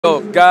Yo,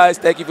 guys,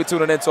 thank you for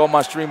tuning in to all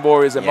my stream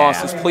warriors and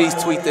monsters. Please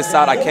tweet this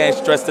out. I can't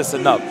stress this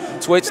enough.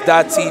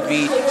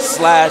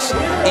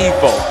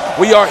 Twitch.tv/Evo.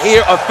 We are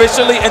here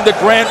officially in the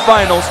grand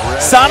finals.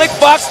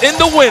 Sonicfox in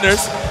the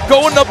winners,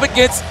 going up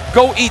against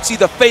Goichi,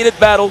 the fated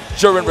battle,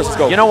 Shenron versus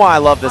Goichi. You know why I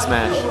love this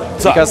match?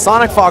 Because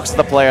Sonicfox is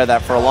the player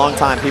that for a long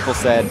time people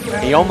said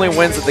he only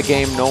wins at the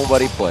game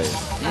nobody plays.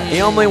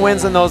 He only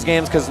wins in those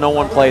games because no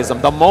one plays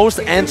him. The most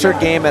entered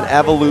game at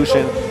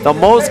Evolution, the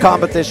most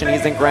competition,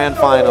 he's in grand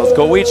finals.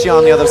 Goichi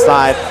on the other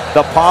side,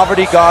 the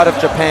poverty god of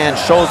Japan,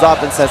 shows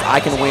up and says, I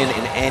can win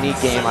in any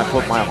game I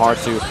put my heart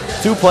to.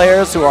 Two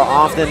players who are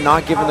often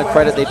not given the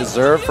credit they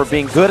deserve for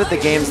being good at the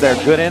games they're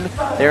good in.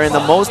 They're in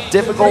the most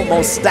difficult,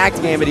 most stacked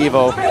game at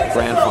Evo,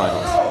 grand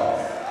finals.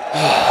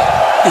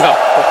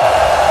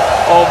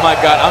 Oh my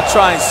God, I'm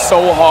trying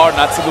so hard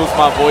not to lose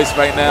my voice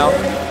right now.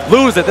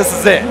 Lose it, this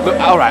is it.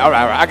 All right,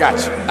 I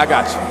got you.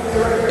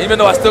 Even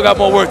though I still got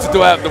more work to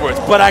do afterwards,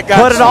 but I got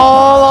you. Put it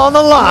all on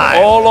the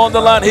line. All on the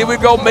line. Here we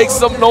go. Make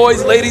some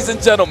noise, ladies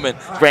and gentlemen.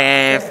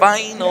 Grand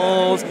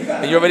finals.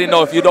 And you already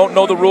know, if you don't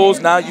know the rules,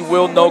 now you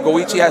will know.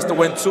 Goichi has to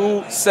win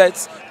 2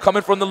 sets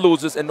coming from the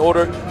losers in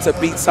order to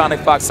beat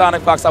Sonicfox.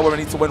 Sonicfox, however,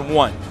 needs to win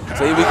 1.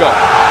 So here we go.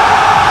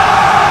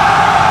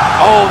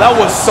 Oh, that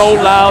was so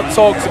loud.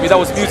 Talk to me. That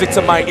was music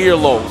to my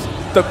earlobes.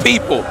 The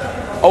people.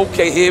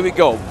 Okay, here we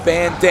go.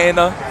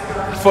 Bandana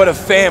for the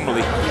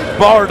family.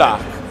 Bardock,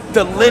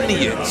 the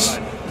lineage,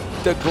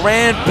 the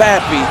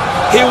grandpappy.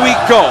 Here we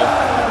go.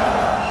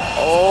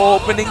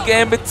 Opening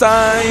gambit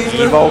time.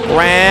 Evo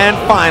Grand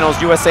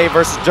Finals, USA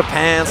versus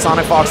Japan.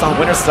 Sonicfox on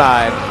winner's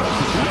side.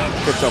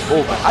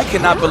 I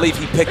cannot believe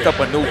he picked up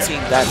a new team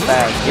that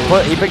fast.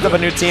 He picked up a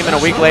new team, and a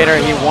week later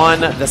he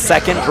won the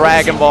second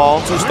Dragon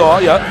Ball.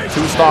 2-star, yep.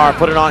 2-star,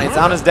 put it on. It's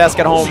on his desk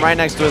at home right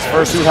next to his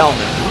fursuit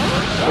helmet.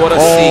 What a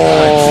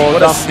sequence.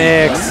 What a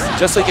mix.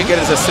 Just so he can get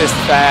his assist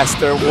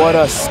faster. What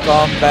a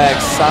scumbag.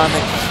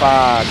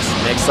 Sonicfox.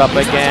 Mix up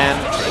again.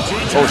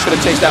 Oh, should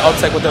have chased that up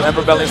tech with the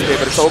Emperor Bellion spear,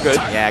 but it's all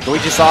good. Yeah,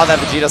 Goichi saw that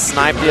Vegeta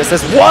sniped the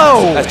assist.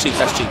 Whoa! That's cheap.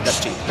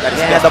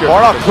 That the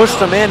Bardock pushed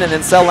him in, and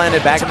then Cell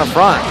landed back in the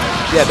front.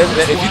 Yeah,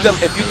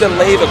 if you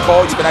delay the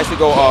call, you can actually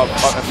go in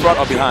front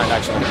or behind,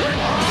 actually.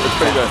 It's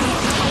pretty good.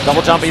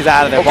 Double jump, he's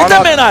out of there. Oh, get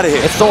that man out of here.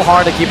 It's so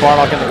hard to keep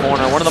Bardock in the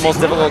corner. One of the most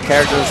difficult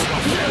characters.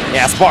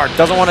 Yeah, Spark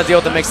doesn't want to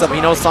deal with the mix-up.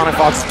 He knows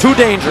Sonicfox is too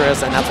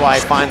dangerous, and that's why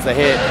he finds the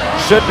hit.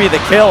 Should be the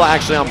kill,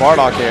 actually, on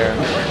Bardock here.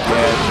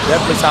 Yeah,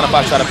 definitely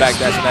Sonicfox try to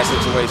backdash in that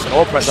situation,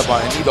 or press up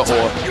on it, either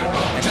or.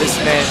 And this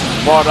man,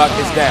 Bardock,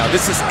 is down.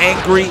 This is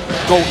angry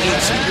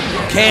Goichi.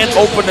 Can't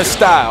open the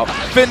style.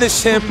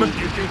 Finish him.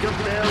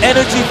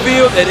 Energy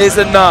field, it is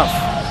enough.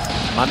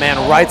 My man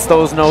writes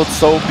those notes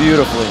so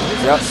beautifully.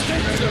 Yep.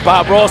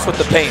 Bob Ross with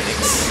the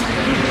paintings.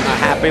 A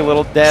happy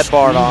little dead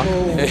Bardock.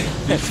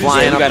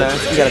 Flying up there.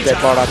 You got a dead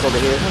Bardock over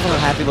here. A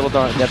happy little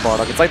dead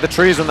Bardock. It's like the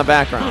trees in the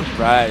background.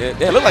 Right.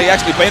 Yeah, it looked like he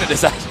actually painted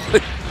this,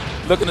 actually.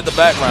 Looking at the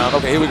background.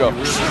 Okay, here we go.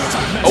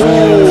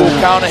 Oh,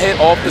 counter hit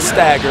off the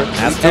stagger.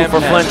 That's 2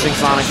 for flinching,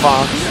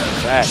 Sonicfox.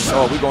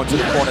 Oh, we're going to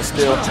the corner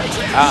still.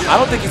 I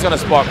don't think he's going to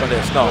spark on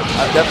this. No,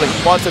 definitely.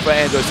 He wants it for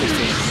Android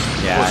 16.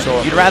 Yeah, for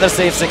sure. You'd rather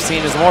save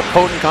 16. He's a more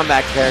potent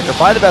comeback character.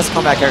 Probably the best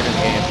comeback character in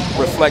the game.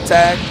 Reflect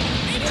tag.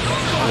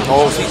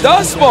 Oh, he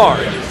does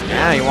spark.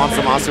 Yeah, he wants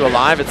Zamasu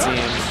alive, it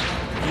seems.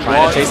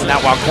 Trying to chase him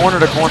that while corner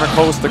to corner,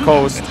 coast to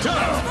coast.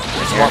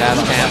 Air dash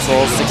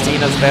cancels.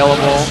 16 is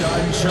available.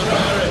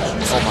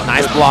 Oh,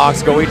 nice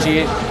blocks.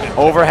 Goichi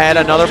overhead.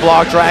 Another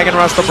block. Dragon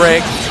rush to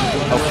break.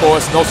 Of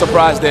course, no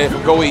surprise there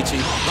from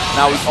Goichi.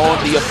 Now he's on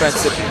the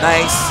offensive.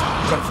 Nice.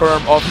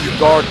 Confirm off the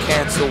guard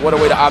cancel. What a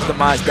way to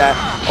optimize that.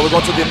 Are we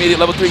going to the immediate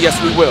level 3? Yes,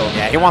 we will.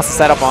 Yeah, he wants to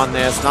set up on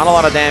this. Not a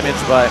lot of damage,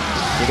 but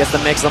he gets to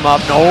mix them up.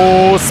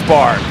 No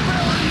spark.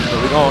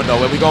 Where we going, though?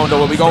 Where we going, though?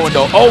 Where we going,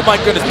 though? Oh, my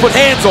goodness. Put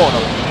hands on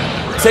him.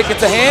 Take it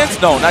to hands?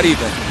 No, not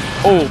even.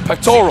 Oh,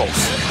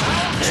 pectorals.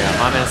 Yeah,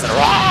 my man said,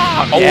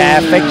 yeah,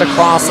 fake the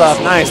cross up.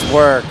 Nice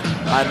work.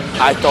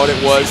 I thought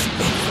it was.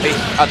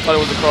 I thought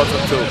it was a cross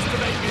up, too.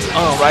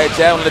 Right,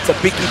 javelin, it's a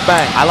beaky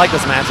bang. I like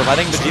this matchup. I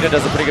think Vegeta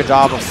does a pretty good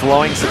job of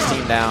slowing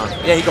 16 down.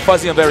 Yeah, he can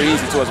fuzzy him very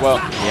easy, too, as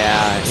well.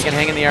 Yeah, he can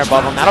hang in the air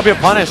above him. That'll be a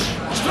punish.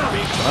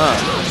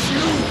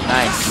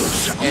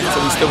 Nice. And so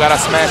we still got our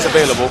smash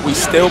available. We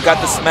still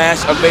got the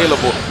smash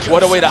available.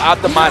 What a way to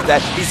optimize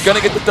that. He's going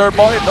to get the third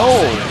bar.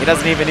 No. He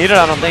doesn't even need it,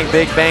 I don't think.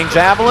 Big bang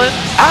javelin.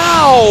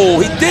 Ow!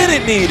 He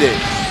didn't need it.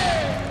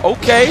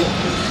 Okay.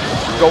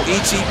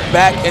 Goichi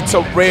back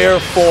into rare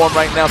form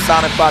right now.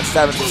 Sonicfox is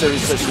having some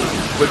serious issues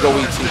with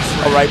Goichi.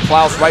 All right,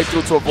 plows right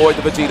through to avoid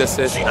the Vegeta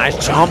assist. Nice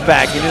jump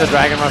back. He knew the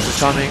Dragon Rush was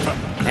coming.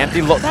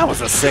 Empty low. That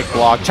was a sick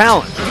block.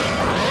 Challenge.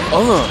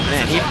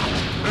 Man, he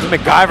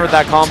MacGyvered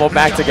that combo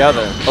back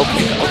together.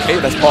 Okay,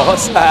 let's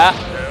pause.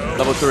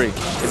 Level 3.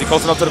 Is he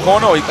close enough to the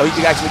corner, or he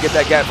can actually get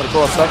that gap for the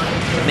cross-up?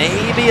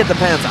 Maybe it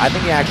depends. I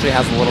think he actually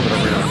has a little bit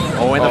of room.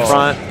 Oh, in the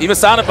front. Even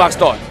Sonicfox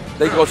thought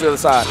they can go to the other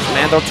side.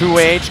 Mando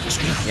 2H.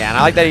 Yeah, and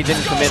I like that he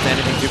didn't commit to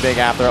anything too big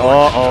after.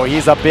 Uh-oh,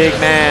 he's a big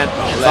man.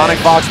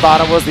 Sonicfox thought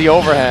it was the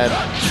overhead.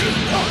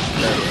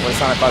 What What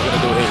is Sonicfox going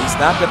to do here? He's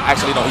not going to,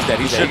 actually, no, he's dead.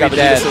 He's dead. Should be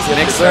dead.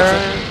 Mixer.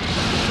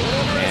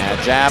 Yeah,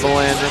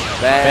 Javelin.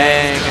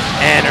 Bang.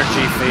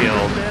 Energy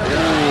field.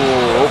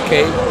 Ooh,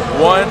 okay.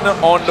 1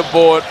 on the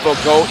board for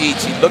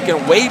Goichi.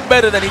 Looking way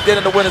better than he did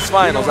in the winners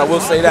finals, I will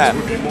say that.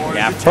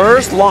 Yeah,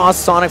 first loss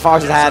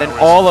Sonicfox has had in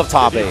all of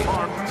top 8.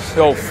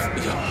 So,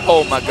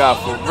 oh my God,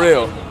 for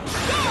real.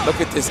 Look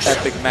at this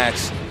epic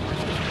match.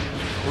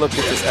 Look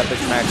at this epic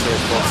match here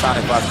for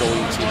Sonicfox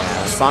Goichi.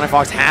 Yeah,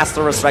 Sonicfox has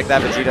to respect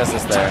that Vegeta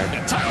assist there.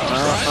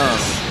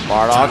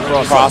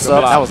 Bardock cross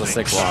up. That was a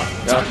sick block.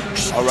 Yep.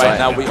 All right,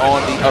 now we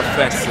on the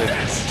offensive.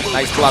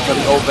 Nice block of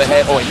the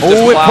overhead. Oh,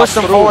 it pushed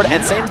him forward.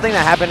 And same thing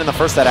that happened in the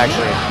first set,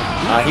 actually.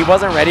 He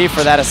wasn't ready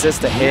for that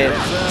assist to hit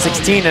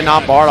 16 and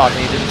not Bardock, and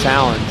he didn't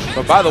challenge.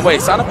 But by the way,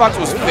 Sonicfox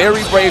was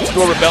very brave to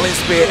do a Rebellion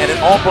Spear, and an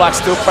on block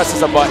still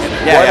presses a button.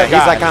 Yeah,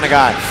 he's that kind of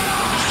guy.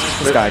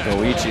 This guy,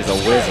 Goichi's a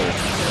wizard.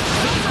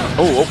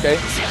 Oh, okay.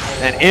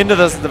 And into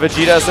the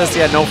Vegeta assist, he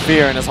had no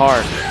fear in his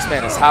heart. This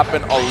man is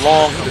hopping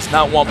along. He does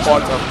not want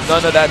part of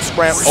none of that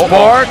scramble.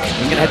 Spark.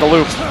 He's going to hit the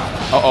loop.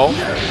 Uh-oh.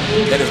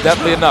 That is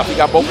definitely enough. He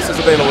got both of his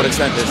available with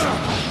extenders.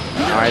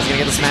 All right, he's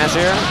going to get the smash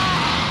here.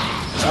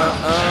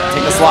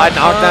 Take the slide,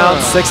 knockdown,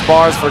 6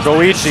 bars for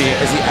Goichi.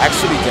 Is he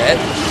actually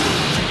dead?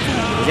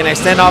 He's going to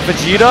extend off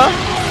Vegeta.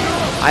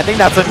 I think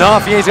that's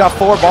enough. Yeah, he's got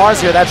 4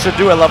 bars here. That should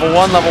do it. Level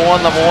 1, level 1,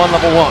 level 1,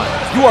 level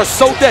 1. You are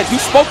so dead. You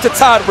spoke to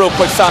Todd real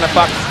quick,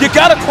 Sonicfox. You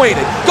got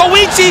acquainted.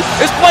 Goichi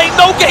is playing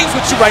no games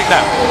with you right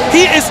now.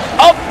 He is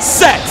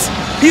upset.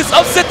 He's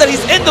upset that he's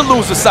in the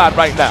loser side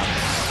right now.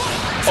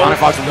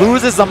 Sonicfox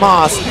loses the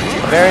Moss.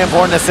 Very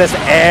important assist,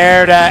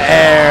 air to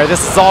air.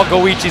 This is all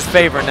Goichi's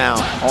favor now.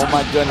 Oh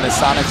my goodness,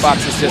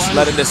 Sonicfox is just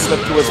letting this slip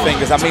through his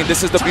fingers. I mean,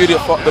 this is the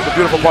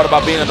beautiful part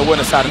about being on the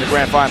winner's side in the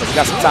grand finals. You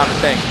got some time to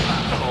think.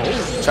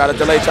 Try to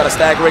delay, try to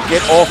stagger it.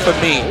 Get off of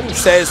me,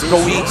 says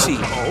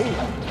Goichi.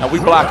 Now we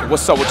block it.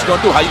 What's up? What you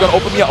gonna do? How you gonna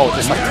open me up? Oh,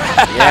 just like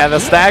that. Yeah, the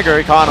stagger,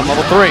 he caught him,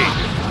 level 3.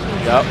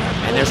 Yep.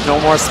 And there's no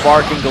more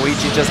sparking.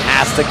 Goichi just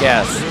has to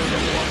guess.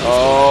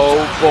 Oh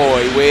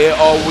boy, where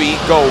are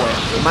we going?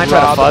 He might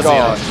try to fuzzy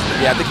him.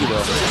 Yeah, I think he will.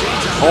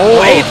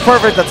 Oh, 8th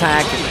perfect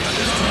attack.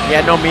 He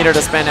had no meter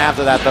to spend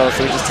after that though,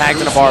 so he just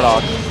tagged in a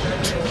Bardock.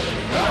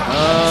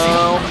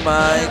 Oh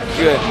my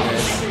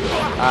goodness.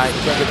 Alright,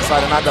 can't get the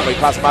side of knockdown, but he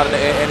pops him out in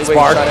the air anyway.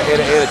 Spark. Try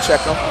to air to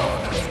check him.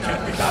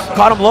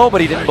 Caught him low, but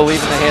he didn't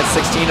believe in the hit.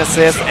 16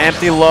 assists,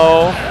 empty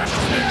low.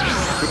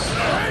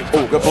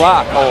 Oh, good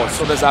block. Oh, as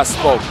soon as I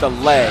spoke, the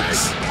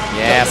legs.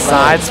 Yeah,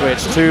 side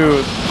switch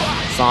too.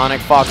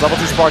 Sonicfox, level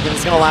 2 sparking,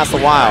 it's going to last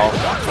a while.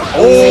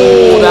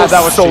 Oh,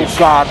 that was so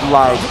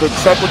godlike. The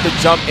check with the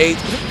jump 8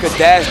 could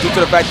dash due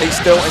to the fact that he's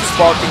still in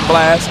sparking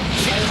blast.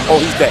 Oh,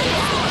 he's dead.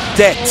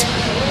 Dead.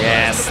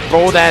 Yes,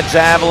 throw that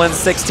javelin,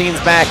 16's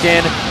back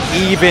in,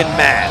 even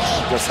match.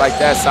 Just like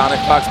that,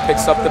 Sonicfox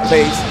picks up the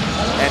pace,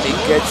 and he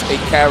gets a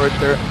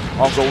character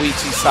on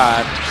Goichi's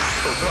side.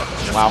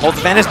 Wow,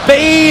 holds advantage,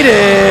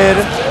 baited!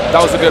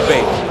 That was a good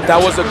bait. That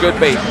was a good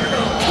bait.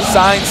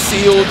 Signed,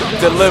 sealed,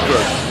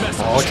 delivered.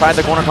 Oh, tried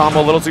the corner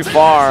combo a little too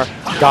far.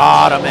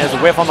 Got him, his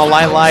whiff on the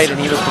light, and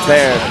he was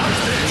prepared.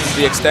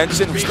 The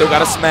extension, we still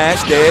got a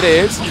smash. There it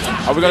is.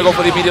 Are we going to go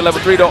for the immediate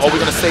level 3 though, or are we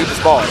going to save this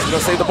ball? We're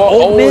going to save the ball.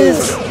 Oh,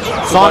 miss!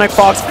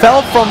 Sonicfox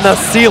fell from the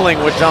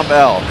ceiling with jump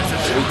L.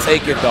 We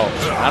take it though.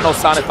 I know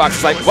Sonicfox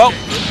is like, well,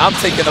 I'm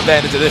taking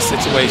advantage of this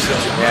situation.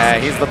 Yeah,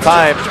 he's the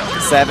type.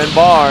 7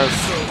 bars.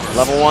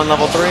 Level 1,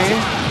 level 3.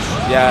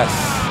 Yes.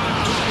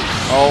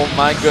 Oh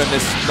my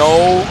goodness.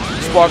 No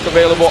spark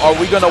available. Are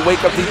we going to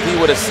wake up DP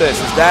with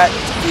assist? Is that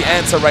the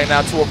answer right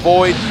now to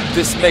avoid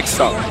this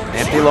mix-up?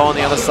 Empty low on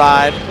the other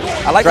side.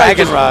 I like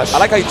Dragon Rush. I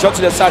like how he jumped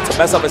to the other side to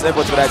mess up his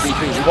inputs for that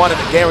DP. He wanted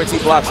a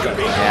guaranteed block stun.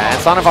 Yeah,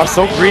 and Sonicfox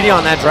so greedy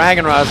on that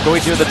Dragon Rush.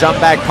 Going to the jump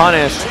back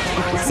punish.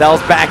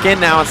 Sells back in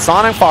now, and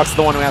Sonicfox is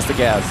the one who has to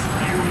guess.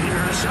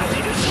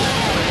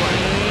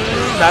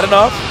 Not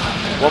enough.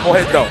 One more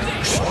hit though.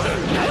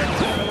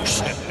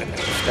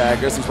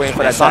 Staggers, he's waiting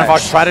for that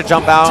Sonicfox try to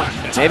jump out.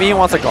 Maybe he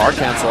wants a guard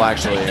cancel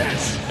actually.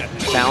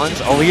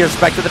 Challenge. Oh, he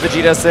respected the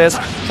Vegeta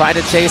assist. Tried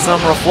to chase him.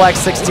 Reflect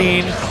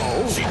 16.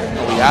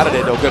 Oh, he out of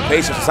there though. Good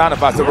patience for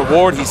Sonicfox. The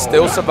reward, he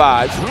still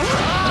survives. And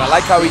I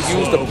like how he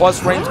used the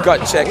plus range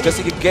gut check just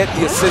so he could get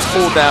the assist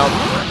cooldown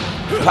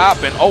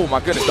popping. Oh my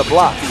goodness, the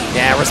block.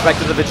 Yeah,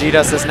 respected the Vegeta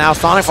assist. Now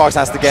Sonicfox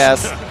has to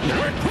guess.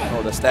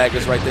 Oh, the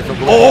staggers right there for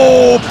blue.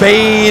 Oh,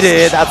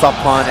 baited. That's a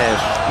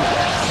punish.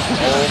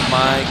 Oh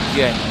my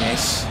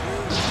goodness.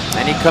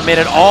 And he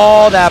committed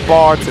all that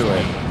bar to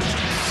it.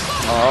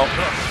 Oh,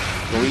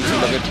 Goichi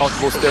looking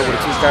comfortable still with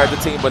a 2-character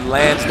team, but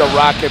lands the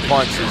rocket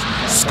punches.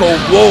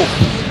 Whoa.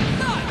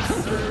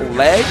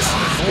 Legs?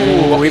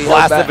 Ooh, we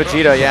blasted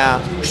Vegeta, yeah.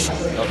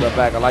 Held that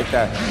back, I like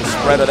that. The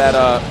spread of that,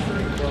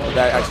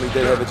 that actually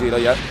did hit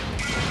Vegeta, yep.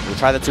 We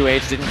tried the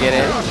 2H, didn't get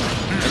it.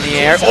 In the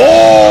air.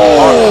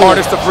 Oh!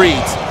 Hardest of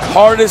reads.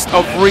 Hardest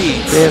of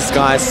reads. This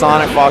guy,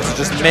 Sonicfox, is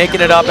just making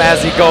it up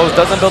as he goes.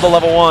 Doesn't build a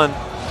level 1.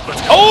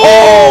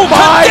 Oh,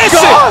 my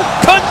condition! God!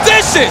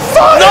 Condition!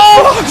 Sonicfox!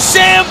 No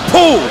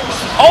shampoo!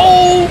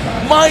 Oh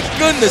my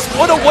goodness.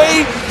 What a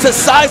way to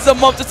size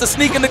him up, just to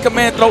sneak in the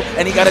command throw.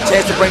 And he got a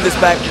chance to bring this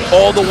back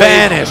all the way.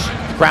 Vanish.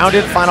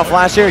 Grounded, final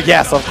flash here?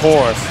 Yes, of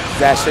course.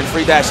 Dash in,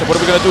 free dash in. What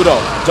are we going to do,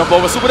 though? Jump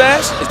over super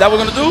dash? Is that what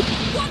we're going to do?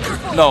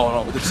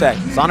 No, with the check.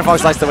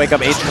 Sonicfox likes to wake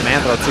up H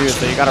command throw, too,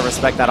 so you got to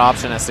respect that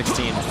option at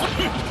 16.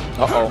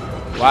 Uh-oh.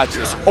 Watch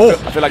it. Oh,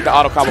 I feel like the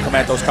auto combo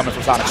command throw is coming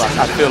from Sonicfox.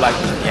 I feel like.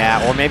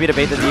 Yeah, or maybe to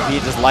bait the DP,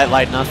 just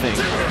light nothing.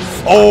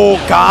 Oh,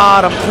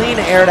 God, a clean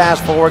air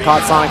dash forward,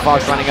 caught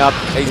Sonicfox running up.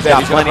 He's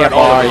got plenty of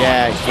bar,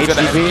 yeah.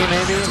 HDP,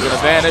 maybe? He's going to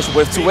vanish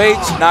with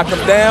 2H, knock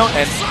him down,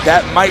 and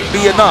that might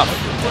be enough.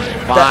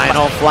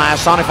 Final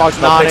flash,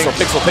 Sonicfox nodding.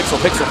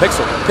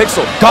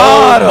 Pixel.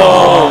 God!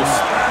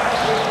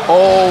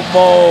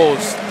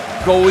 Almost.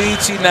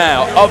 Goichi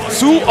now up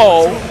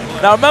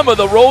 2-0. Now remember,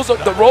 the roles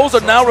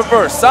are now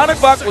reversed.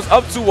 Sonicfox was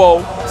up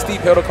 2-0.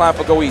 Steep hill to climb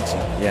for Goichi.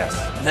 Yes.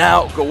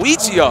 Now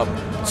Goichi up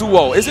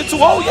 2-0. Is it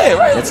 2-0? Yeah,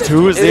 right. It's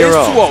 2-0. It is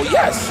 2-0.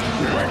 Yes.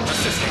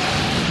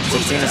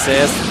 16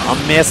 assists. A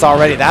miss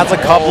already. That's a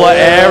couple of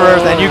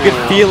errors, and you can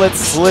feel it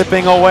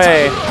slipping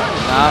away.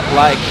 Not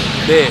like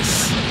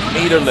this.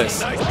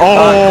 Meterless.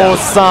 Oh,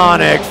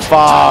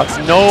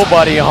 Sonicfox.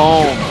 Nobody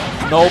home.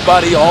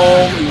 Nobody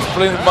home. He was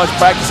pretty much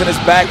practicing his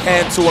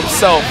backhand to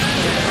himself.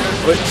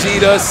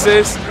 Vegeta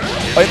assist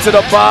into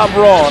the Bob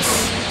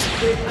Ross.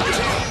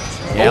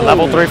 Yeah,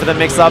 level 3 for the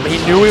mix-up. He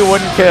knew he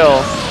wouldn't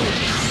kill.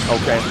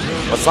 Okay.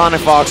 But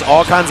Sonicfox,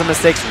 all kinds of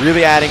mistakes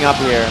really adding up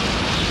here.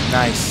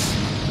 Nice.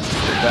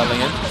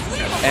 Rebellion.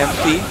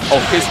 Empty. Oh,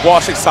 he's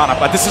washing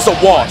Sonicfox. This is a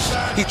wash.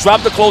 He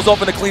dropped the clothes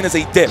off in the clean as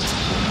he dipped.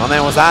 My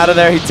man was out of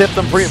there. He tipped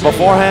him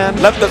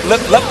beforehand. Left the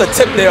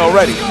tip there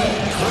already.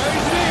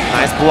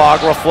 Nice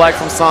block, reflect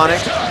from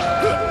Sonic.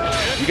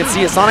 You can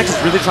see Sonic is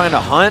really trying to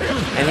hunt,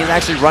 and he's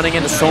actually running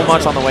into so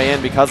much on the way in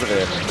because of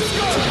it.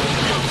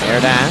 Air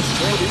dash.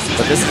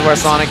 But this is where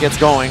Sonic gets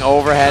going.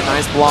 Overhead,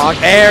 nice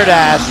block. Air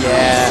dash,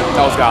 yeah.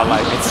 That was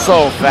godlike. It's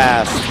so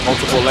fast.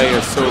 Multiple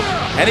layers, too.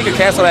 And he can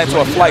cancel that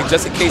into a flight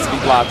just in case he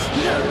blocks.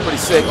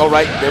 Pretty sick. All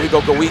right, there we go.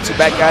 Goichi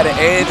back at it,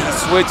 and he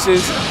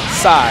switches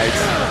sides.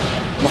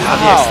 Wow.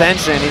 The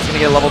extension, he's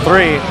going to get a level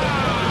 3.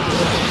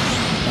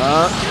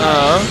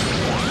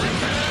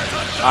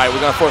 All right,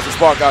 we're going to force the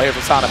spark out here for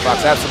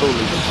Sonicfox,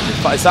 absolutely.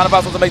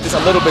 Sonicfox wants to make this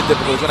a little bit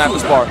difficult. He's going to have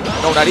to spark.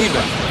 No, not even.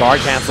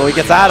 Guard cancel, he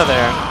gets out of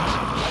there.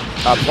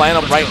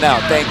 Playing him right now,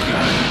 thank you.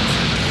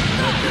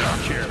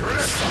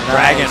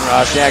 Dragon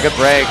Rush, yeah, good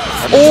break.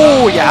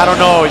 Oh, yeah, I don't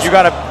know. You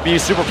got to be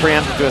super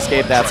preemptive to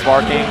escape that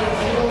sparking.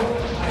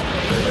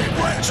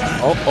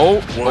 Oh,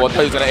 I thought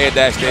he was going to air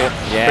dash there.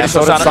 Yeah,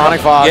 so did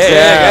Sonicfox.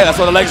 Yeah, that's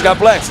why the legs got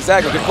flexed.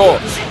 Exactly, good call.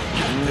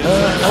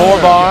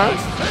 4 bars.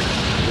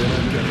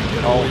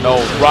 Oh no,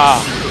 Ra.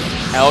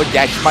 Hell,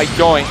 that's my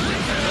joint.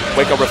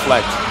 Wake up,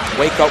 reflect.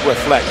 Wake up,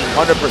 reflect.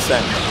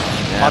 100%.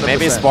 Yeah,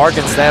 maybe spark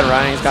instead,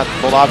 right? He's got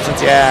both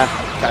options. Yeah.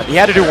 He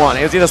had to do one.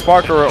 It was either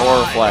spark or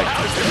reflect.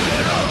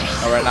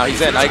 All right, now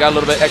he's in. Now he got a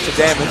little bit extra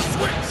damage.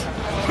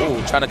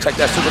 Ooh, trying to check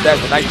that super dash,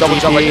 but nice double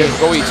jump right there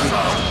from Goichi.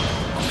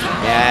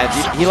 Yeah,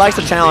 he likes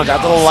to challenge.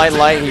 After the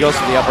light, he goes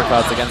for the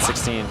uppercuts against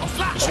 16.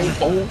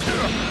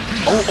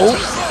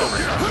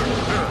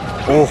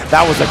 Oh,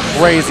 that was a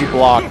crazy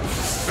block.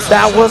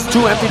 That was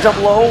too empty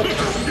jump low.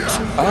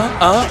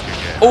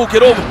 Oh,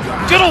 get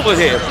over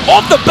here.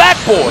 Off the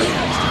backboard.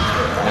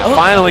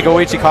 Finally,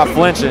 Goichi caught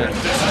flinching.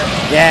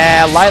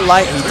 Yeah,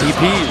 light, he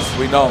TPs.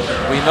 We know.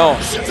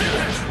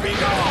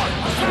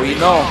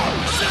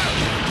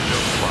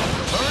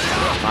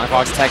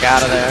 Sonicfox tech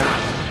out of there.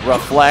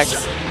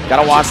 Reflects.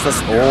 Gotta watch this.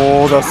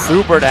 Oh, the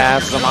super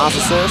dash. The mouse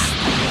assist.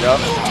 Yep.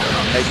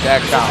 Make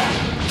that count.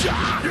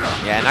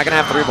 Yeah, not gonna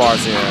have 3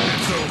 bars here.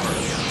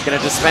 He's gonna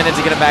just spend it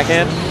to get it back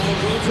in.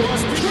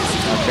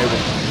 Okay,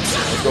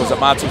 let's go.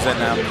 Zamatu's in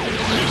now.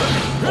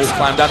 Oh,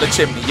 climb down the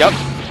chimney. Yup.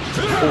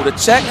 Oh, the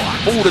check.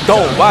 Oh, the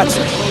dome. Watch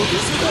it.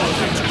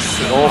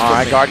 All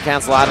right, guard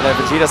cancel out of there.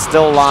 Vegeta's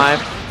still alive.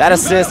 That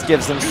assist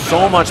gives him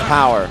so much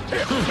power.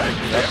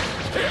 Yep.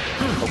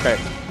 Okay.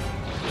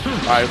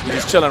 All right, we're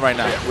just chilling right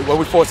now. What are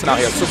we forcing out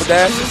here? Super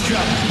dash.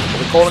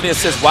 We're calling the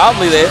assist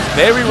wildly there.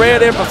 Very rare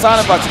there from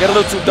Sonicfox to get a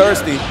little too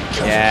thirsty.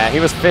 Yeah, he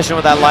was fishing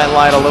with that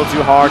light a little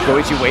too hard.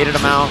 Goichi waited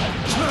him out.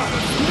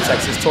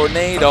 Checks his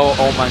tornado.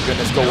 Oh my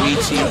goodness,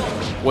 Goichi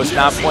was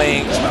not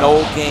playing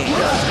no game.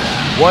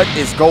 What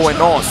is going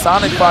on?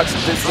 Sonicfox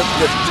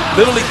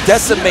literally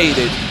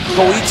decimated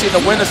Goichi in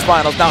the winners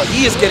finals. Now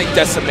he is getting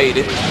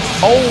decimated.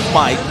 Oh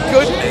my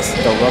goodness.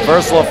 The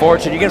reversal of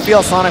fortune. You can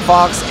feel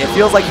Sonicfox. It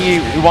feels like he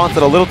wants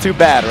it a little too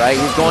bad, right?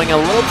 He's going a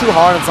little too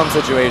hard in some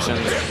situations.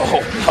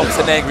 Oh, that was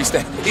an angry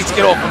stand. He's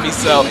get off of me,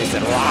 so. He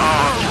said,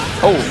 wow.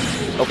 Oh,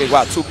 okay,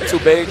 wow, too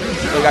big.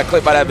 He got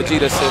clipped by that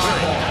Vegeta assist.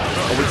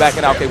 We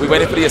backing out. Okay, we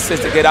waiting for the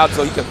assist to get out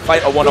so he can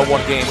fight a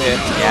one-on-one game here.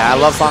 Yeah, I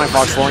love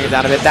Sonicfox slowing it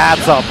down a bit.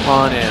 That's a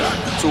punish.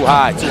 Too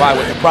high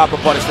with the proper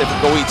punish there from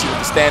Goichi with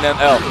the stand and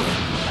L.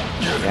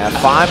 Yeah,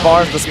 5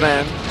 bars to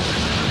spend.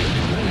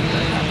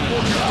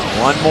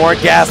 One more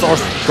gas or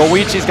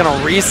Goichi's gonna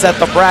reset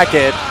the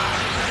bracket.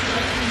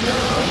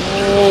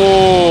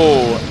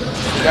 Oh,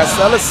 got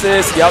cell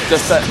assist. Yup,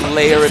 just to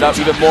layer it up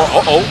even more.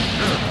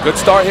 Good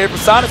start here for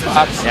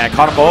Sonicfox. Yeah,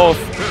 caught them both.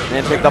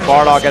 And picked up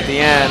Bardock at the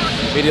end.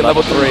 Immediate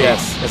level 3.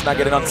 Yes. Let's not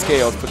get it on the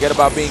scales. Forget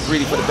about being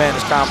greedy for the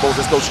vanish combos.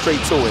 Let's go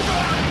straight to it.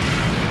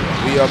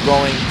 We are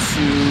going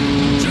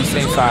to the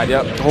same side.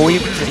 Yep. Oh, you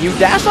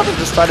dash up and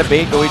just try to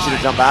bait Goichi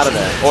to jump out of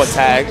there. Or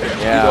tag.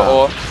 Yeah. Either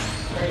or.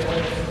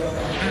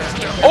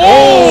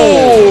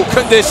 Oh!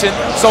 Condition.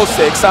 So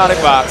sick.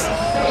 Sonicfox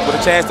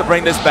with a chance to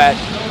bring this back.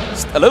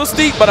 A little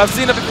steep, but I've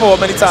seen it before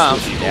many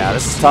times. Yeah,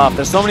 this is tough.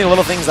 There's so many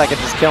little things that could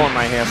just kill him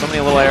right here. So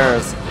many little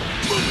errors.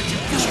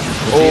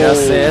 Vegeta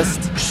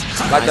assist.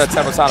 Like that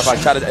attempt with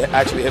Sonicfox. Try to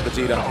actually hit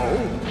Vegeta.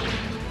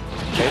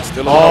 Okay,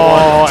 still a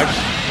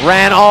 1-1.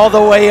 Ran all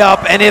the way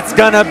up, and it's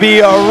going to be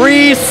a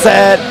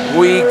reset.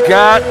 We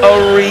got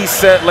a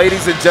reset,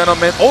 ladies and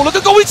gentlemen. Oh, look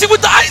at Goichi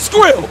with the ice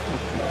grill.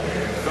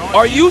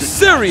 Are you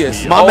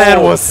serious? My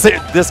man was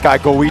sick. This guy,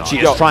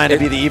 Goichi, is trying to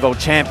be the Evo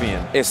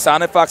champion. If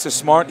Sonicfox is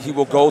smart, he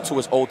will go to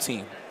his old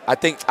team. I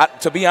think,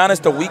 to be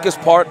honest, the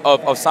weakest part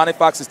of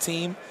Sonicfox's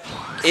team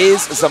is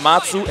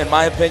Zamasu, in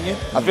my opinion.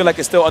 I feel like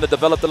it's still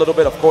underdeveloped a little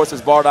bit. Of course,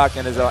 his Bardock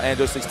and his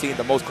Android 16,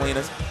 the most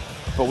cleanest.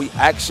 But we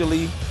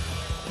actually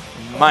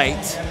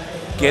might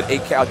get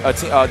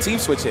a team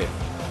switch hit.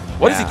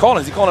 What is he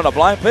calling? Is he calling a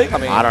blind pick?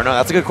 I don't know.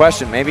 That's a good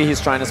question. Maybe he's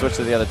trying to switch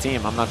to the other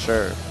team. I'm not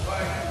sure.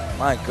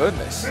 My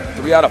goodness.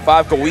 3 out of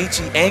 5.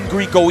 Goichi,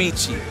 angry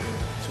Goichi,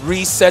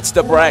 resets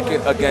the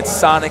bracket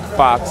against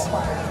Sonicfox.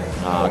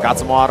 Got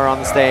some water on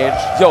the stage.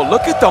 Yo,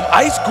 look at them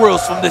ice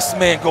grills from this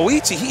man,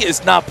 Goichi. He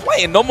is not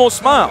playing. No more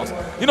smiles.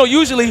 You know,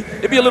 usually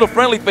it'd be a little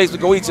friendly face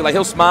with Goichi. Like,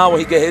 he'll smile when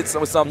he get hit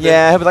with something.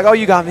 Yeah, he'll be like, oh,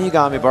 you got me.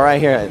 But right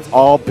here, it's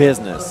all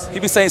business.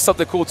 He'd be saying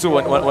something cool, too.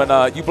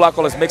 When you block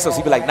all his mix-ups,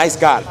 he'd be like, nice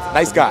God.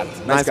 Nice God.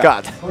 Nice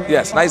God.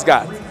 Yes, nice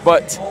God.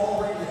 But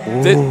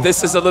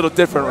this is a little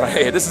different right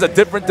here. This is a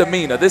different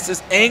demeanor. This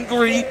is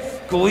angry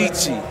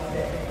Goichi.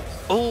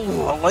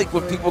 Oh, I like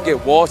when people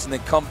get washed and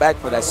then come back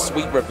for that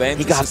sweet revenge.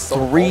 He got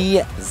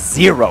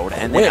 3-0'd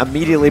and then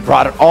immediately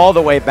brought it all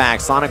the way back.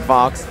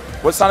 Sonicfox.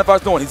 What's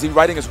Sonicfox doing? Is he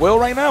writing his will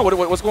right now?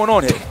 What's going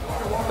on here?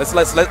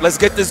 Let's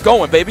get this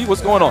going, baby.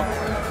 What's going on?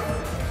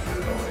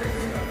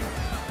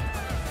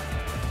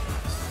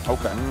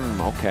 Okay.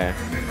 Okay.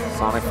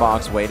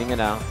 Sonicfox waiting it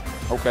out.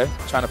 Okay.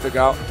 Trying to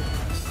figure out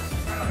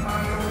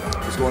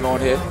what's going on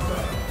here.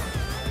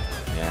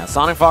 Yeah,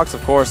 Sonicfox,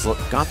 of course,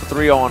 got the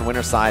 3-0 on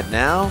winner's side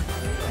now.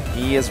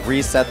 He has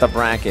reset the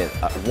bracket.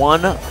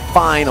 One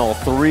final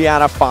 3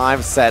 out of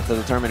 5 set to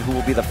determine who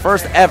will be the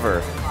first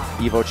ever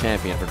Evo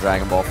champion for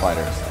Dragon Ball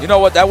Fighterz. You know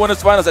what? That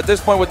winner's finals at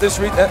this point with this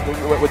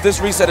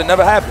reset, it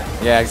never happened.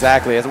 Yeah,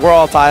 exactly. We're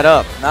all tied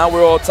up. Now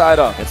we're all tied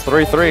up. It's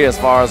 3-3 as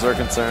far as we're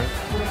concerned.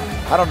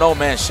 I don't know,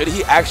 man. Should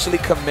he actually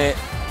commit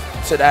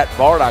to that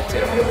Bardock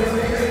team?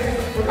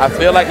 I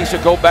feel like he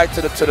should go back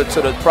to the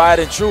tried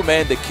and true,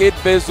 man. The Kid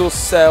Bizzle,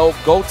 Cell,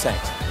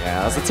 Gotenks.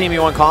 Yeah, that's the team he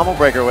won Combo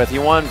Breaker with. He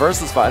won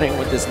versus fighting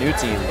with this new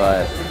team,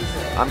 but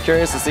I'm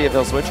curious to see if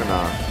he'll switch or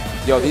not.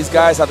 Yo, these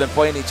guys have been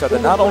playing each other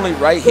not only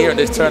right here in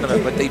this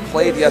tournament, but they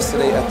played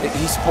yesterday at the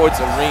Esports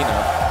Arena,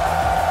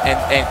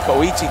 and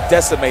Goichi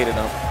decimated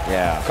them.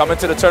 Yeah. Coming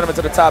to the tournament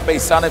to the top 8,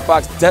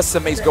 Sonicfox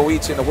decimates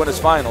Goichi in the winner's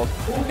final,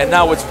 and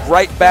now it's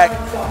right back.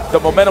 The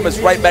momentum is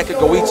right back at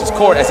Goichi's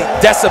court as he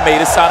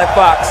decimated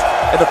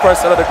Sonicfox in the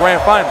first set of the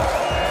grand finals.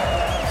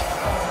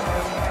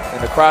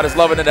 The crowd is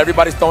loving it.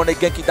 Everybody's throwing their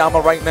Genki Dama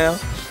right now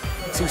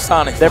to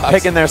Sonicfox. They're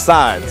picking their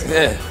sides.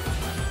 Yeah.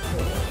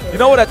 You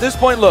know what? At this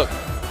point, look,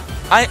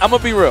 I'm going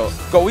to be real.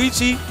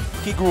 Goichi,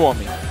 he grew on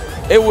me.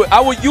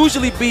 I would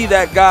usually be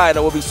that guy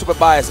that would be super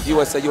biased at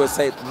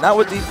USA. Not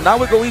with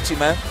Goichi,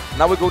 man.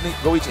 Not with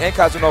Goichi and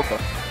Kazunoko.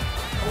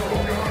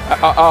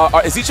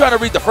 Is he trying to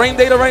read the frame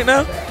data right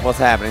now? What's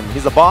happening?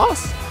 He's a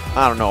boss?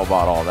 I don't know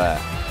about all that.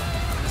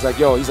 He's like,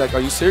 yo,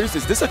 are you serious?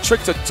 Is this a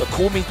trick to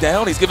cool me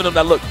down? He's giving him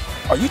that look.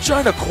 Are you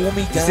trying to cool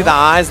me down? You see the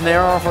eyes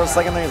narrow for a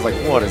second there? He's like,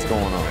 what is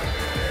going on?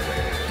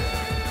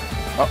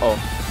 Uh-oh.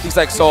 He's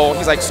like, so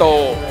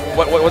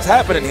what's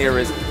happening here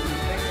is...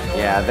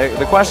 Yeah,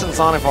 the question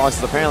Sonicfox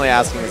is apparently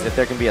asking is if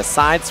there can be a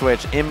side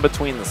switch in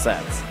between the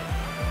sets.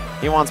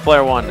 He wants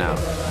player 1 now.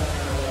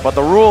 But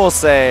the rules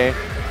say,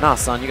 nah,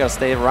 son, you got to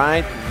stay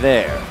right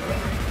there.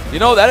 You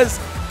know, that is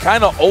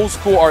kind of old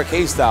school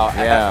arcade style.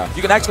 Yeah.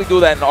 You can actually do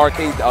that in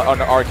arcade on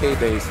the arcade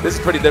days. This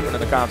is pretty different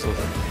in the consoles.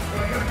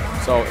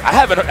 So I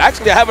haven't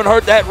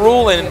heard that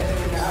rule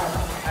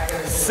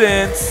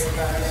since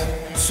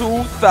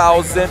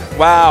 2000.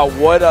 Wow,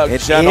 what a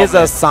gentleman. It is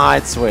a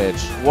side switch.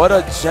 What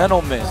a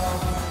gentleman.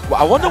 Well,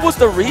 I wonder what's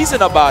the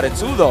reason about it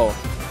too, though.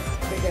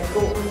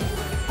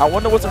 I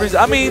wonder what's the reason.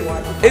 I mean,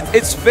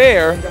 it's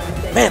fair.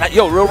 Man,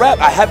 yo, real rap,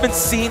 I haven't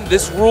seen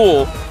this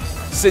rule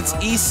since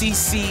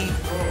ECC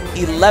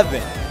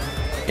 11.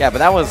 Yeah, but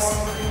that was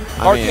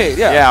arcade,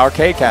 yeah,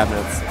 arcade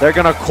cabinets. They're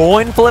going to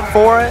coin flip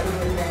for it?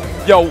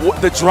 Yo,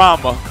 the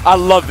drama. I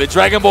love it.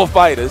 Dragon Ball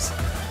Fighterz.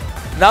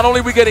 Not only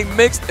are we getting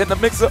mixed in the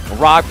mix-up.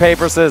 Rock,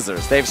 paper,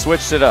 scissors. They've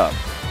switched it up.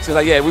 So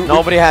like, yeah,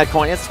 nobody had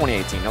coin. It's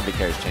 2018. Nobody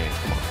cares change.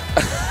 Come on.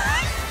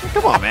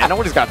 Come on, man.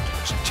 Nobody's got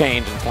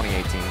change in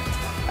 2018.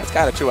 That's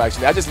kind of true,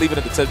 actually. I just leave it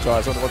in the tip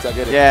jar so once I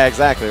get it. Yeah,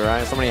 exactly,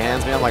 right? Somebody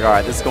hands me, I'm like, all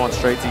right, this is going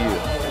straight to you.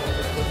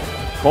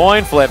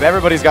 Coin flip.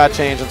 Everybody's got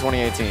change in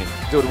 2018.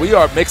 Dude, we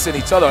are mixing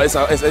each other. It's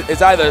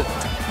either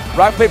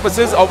rock, paper,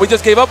 scissors, or we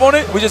just gave up on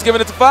it? We just giving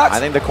it to Fox? I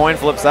think the coin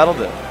flip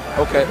settled it.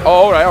 Okay. Oh,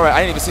 all right.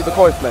 I didn't even see the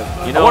coin flip.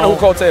 I wonder who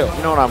called tail.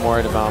 You know what I'm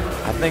worried about?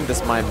 I think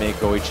this might make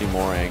Goichi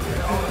more angry.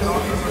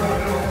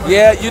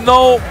 Yeah, you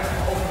know,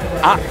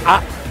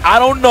 I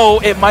don't know.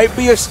 It might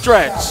be a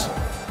stretch.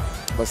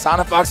 But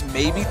Sonicfox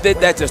maybe did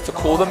that just to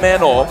cool the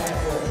man off.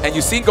 And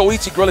you see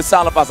Goichi grilling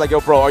Sonicfox like, yo,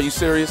 bro, are you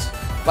serious?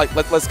 Like,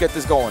 let's get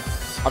this going.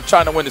 I'm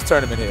trying to win this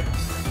tournament here.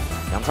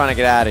 I'm trying to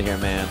get out of here,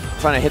 man. I'm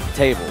trying to hit the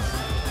tables.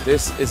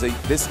 This is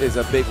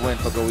a big win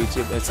for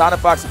Goichi. And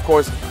Sonicfox, of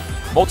course,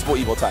 multiple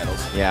Evo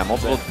titles. Yeah,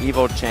 multiple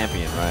Evo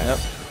champion, right? Yep.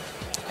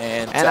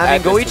 And I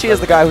mean, Goichi is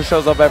the guy who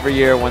shows up every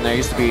year when there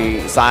used to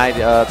be side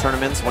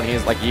tournaments. When he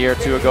was like a year or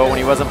two ago, when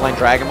he wasn't playing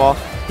Dragon Ball,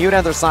 he would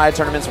enter side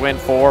tournaments, win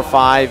 4 or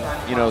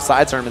 5,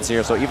 side tournaments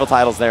here. So Evo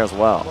titles there as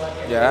well.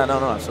 Yeah, no,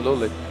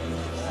 absolutely.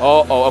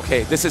 Oh,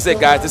 okay. This is it,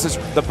 guys.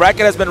 The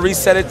bracket has been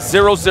resetted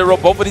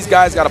 0-0. Both of these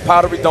guys got a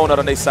powdery donut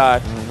on their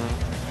side.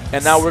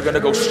 And now we're gonna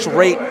go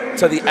straight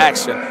to the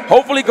action.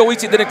 Hopefully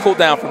Goichi didn't cool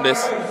down from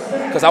this,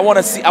 because I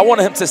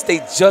wanted him to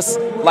stay just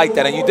like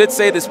that. And you did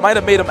say this might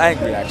have made him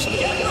angry,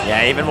 actually.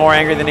 Yeah, even more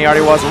angry than he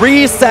already was.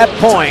 Reset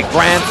point,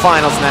 grand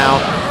finals now.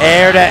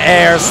 Air to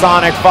air,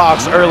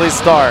 Sonicfox, early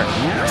start.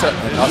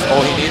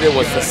 All he needed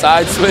was the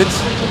side switch.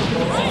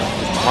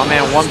 My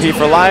man, 1P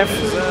for life.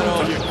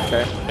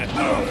 Okay.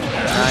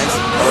 Nice.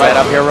 Right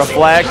up here,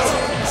 reflect.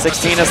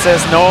 16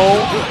 assists, no.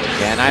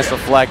 Yeah, nice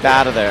reflect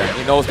out of there.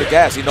 He knows the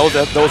gas. He knows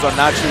that those are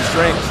not true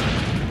strings.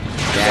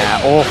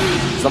 Yeah, oh,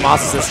 some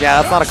assists.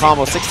 Yeah, that's not a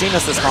combo. 16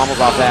 assist combos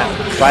off that.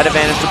 Right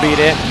advantage to beat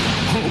it.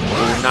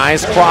 Ooh,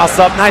 nice cross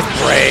up, nice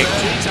break.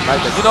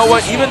 You know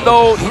what? Even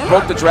though he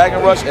broke the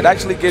Dragon Rush, it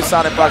actually gives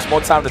Sonicfox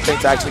more time to think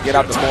to actually get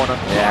out the corner.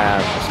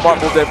 Yeah. Smart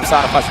move there for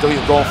Sonicfox, still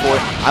even going for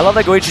it. I love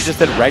that Goichi just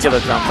did regular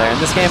jump there. In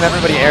this game,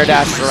 everybody air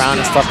dashes around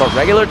and stuff, but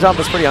regular jump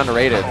is pretty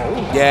underrated.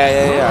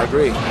 Yeah, I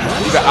agree.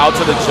 You got out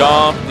to the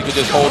jump, you can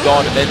just hold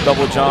on and then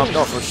double jump.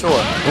 No, for sure.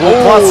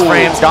 Plus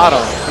frames got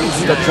him.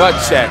 The gut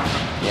check.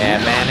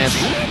 Yeah, Manish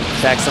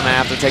checks him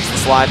after, takes the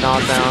slide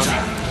knockdown.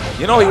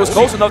 You know, he was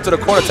close enough to the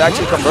corner to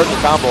actually convert the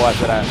combo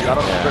after that. I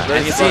don't know.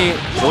 And you see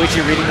Goichi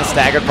reading the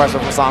staggered pressure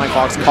from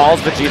Sonicfox, calls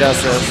Vegeta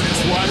assist.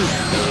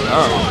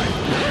 Oh,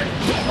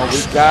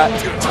 we got,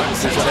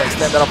 this is going to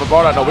extend that up a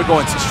bar. No, we're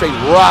going to straight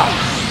rock.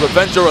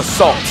 Revenger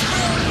Assault.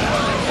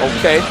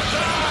 Okay,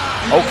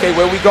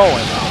 where we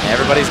going?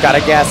 Everybody's got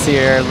a guess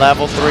here.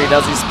 Level 3,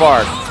 does he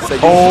spark?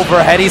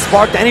 Overhead, he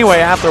sparked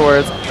anyway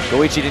afterwards.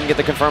 Goichi didn't get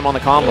the confirm on the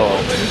combo.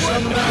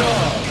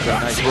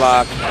 Nice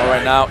block. All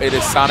right, now it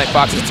is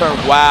Sonicfox's turn.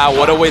 Wow,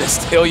 what a way to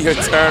steal your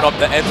turn off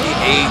the empty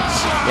H.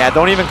 Yeah,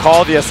 don't even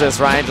call the assist,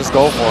 Ryan. Just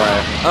go for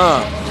it.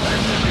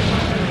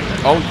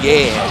 Oh,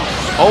 yeah.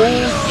 Oh,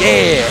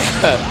 yeah.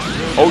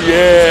 Oh,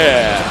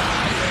 yeah.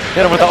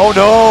 Hit him with the oh,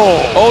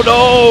 no. Oh,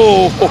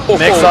 no.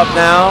 Mix up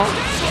now.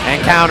 And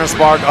counter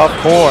spark, of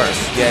course.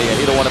 Yeah,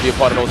 he don't want to be a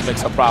part of those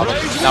mix-up problems.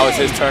 Now it's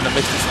his turn to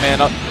mix this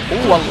man up.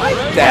 Ooh, I like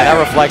that. Yeah, that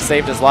reflect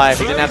saved his life.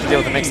 He didn't have to deal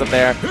with the mix-up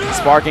there.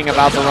 Sparking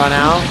about to run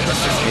out.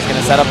 He's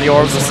going to set up the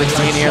orbs with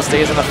 16 here.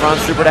 Stays in the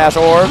front. Super dash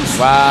orbs.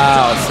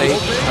 Wow, see?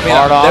 I mean,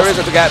 there is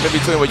a gap in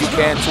between where you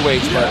can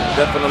 2H, but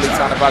definitely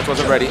Sonicfox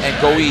wasn't ready. And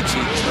Goichi,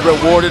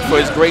 rewarded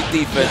for his great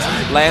defense,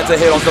 lands a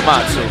hit on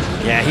Zamatsu.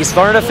 Yeah, he's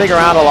starting to figure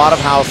out a lot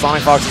of how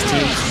Sonicfox's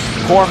team's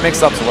core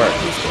mix-ups work.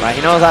 Right,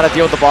 he knows how to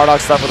deal with the Bardock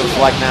stuff with the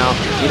reflect now.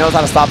 He knows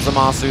how to stop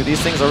Zamasu. These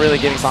things are really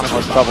giving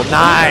Sonicfox trouble.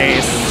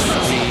 Nice!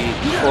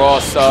 The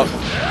cross up,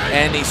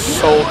 and he's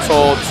so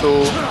tall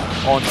too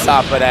on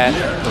top of that.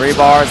 3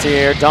 bars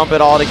here, dump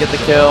it all to get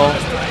the kill.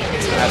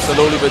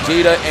 Absolutely,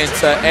 Vegeta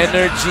into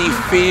energy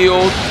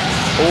field.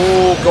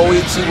 Oh,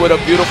 Goichi with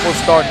a beautiful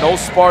start. No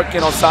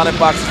sparking on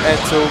Sonicfox's end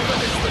too.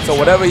 So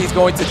whatever he's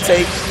going to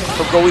take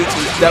from Goichi,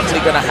 he's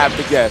definitely going to have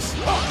to guess.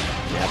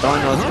 Yeah,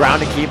 throwing those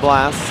ground and key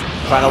blasts.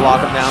 Trying to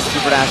lock him down,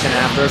 super dash in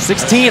after.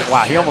 16,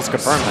 wow, he almost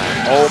confirmed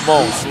that.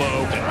 Almost.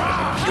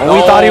 Well,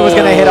 we thought he was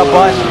gonna hit a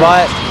button,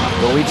 but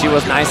Goichi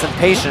was nice and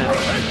patient.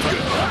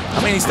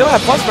 I mean, he still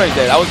had plus range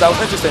there. That was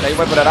interesting that he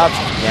went for that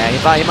option. Yeah, he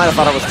might have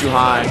thought it was too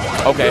high.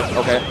 Okay.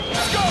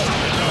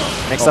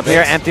 Mix up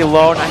here, empty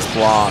low, nice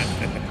block.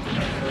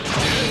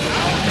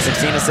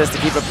 16 assists to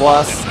keep it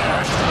plus.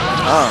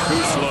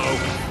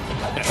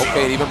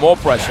 Okay, even more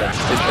pressure.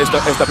 Is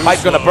the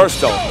pipe gonna burst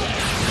though?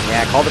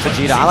 Yeah, call it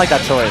Vegeta. I like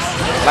that choice.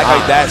 I like how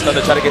he dashed on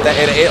to try to get that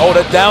 8-8. Oh,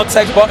 the down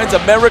tech buttons,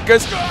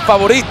 America's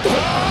favorito.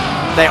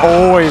 They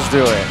always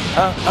do it.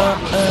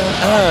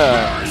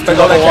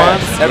 Level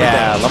 1?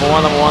 Yeah, level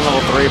 1, level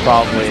 3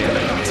 probably.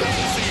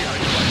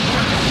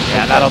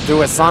 Yeah, that'll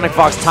do it.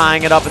 Sonicfox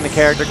tying it up in the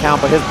character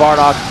count, but his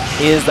Bardock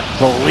is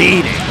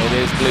bleeding.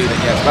 It is bleeding,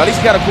 yes. But at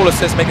least he got a cool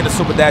assist, making the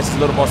super dashes a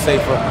little more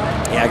safer.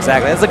 Yeah,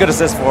 exactly. That's a good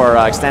assist for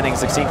extending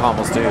 16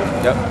 combos, too.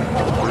 Yep,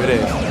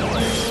 it is.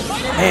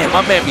 Man,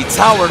 my man be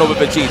towering over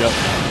Vegeta.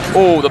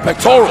 Oh, the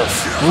pectorals.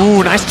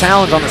 Ooh, nice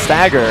challenge on the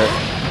stagger.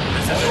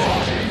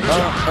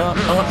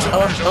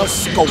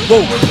 Scope.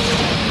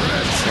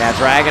 Yeah,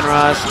 Dragon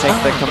Rush, take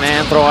the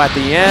command throw at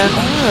the end.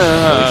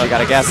 You got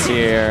to guess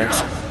here.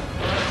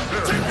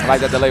 I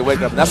like that delay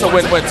wake up. That's a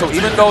win-win. So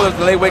even though the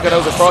delay wake up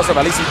was a cross-up,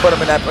 at least he put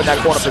him in that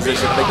corner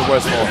position to make it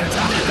worse for him.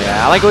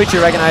 Yeah, I like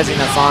Goichi recognizing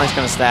that Sonic's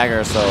going to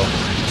stagger, so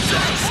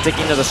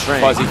sticking to the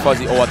string. Fuzzy.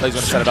 Oh, I thought he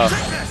was going to set it up.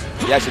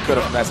 He actually could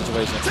have from that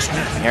situation.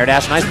 Air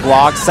dash, nice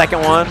block.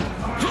 Second one.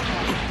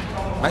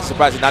 I'm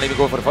surprised he's not even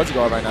going for the fuzzy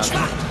guard right now. For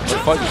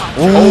the fuzzy.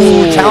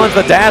 Ooh, challenge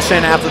the dash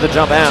in after the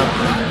jump out.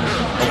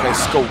 Okay,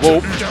 scope.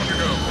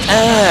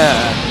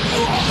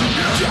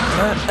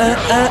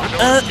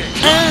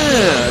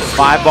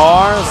 5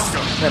 bars.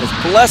 That is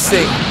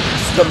blessing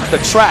the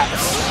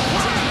traps.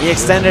 He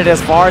extended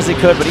as far as he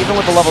could, but even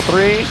with the level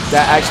 3,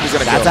 that actually is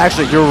going to kill. That's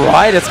actually, you're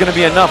right, it's going to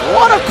be enough.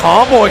 What a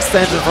combo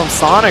extension from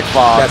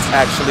Sonicfox. That's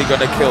actually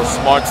going to kill.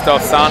 Smart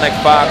stuff.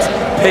 Sonicfox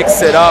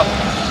picks it up,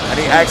 and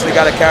he actually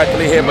got a character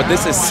lead here, but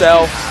this is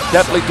Cell.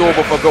 Definitely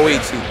doable for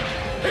Goichi.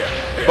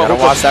 Gotta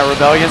watch that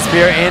Rebellion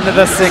Spear into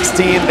the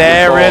 16.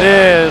 There it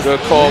is.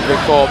 Good call,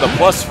 good call. The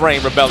plus frame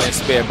Rebellion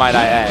Spear, might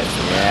I add.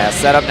 Yeah,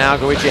 set up now.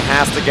 Goichi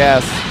has to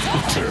guess.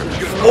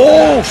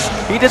 Oh,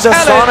 he did the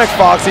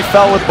Sonicfox. He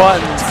fell with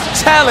buttons.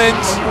 Challenge.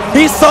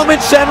 He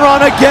summoned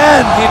Shenron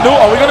again. He knew.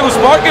 Are we going to do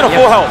Sparking or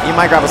full health? He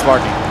might grab a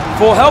Sparking.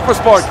 Full health or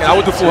Sparking? I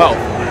would do full health.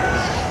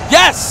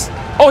 Yes.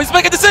 Oh, he's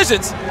making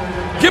decisions.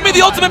 Give me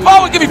the ultimate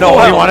power. Give me full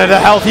health. No, he wanted the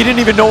health. He didn't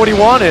even know what he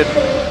wanted.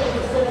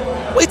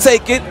 We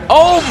take it.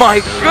 Oh my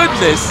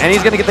goodness. And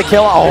he's gonna get the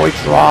kill. Oh, he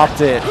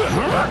dropped it.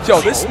 Yo,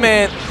 this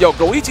man,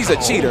 Goichi's a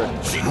cheater.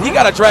 He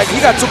got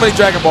too many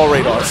Dragon Ball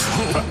radars.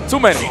 Too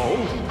many.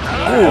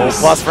 Ooh,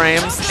 plus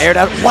frames. Air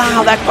dash.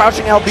 Wow, that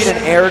crouching L beat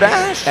an air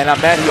dash. And I'm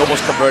mad he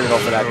almost converted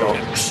off of that though.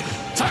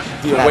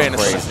 The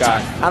awareness of this guy.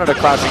 How did a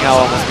crouching L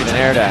almost beat an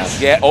air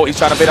dash? Yeah, oh, he's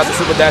trying to bait out the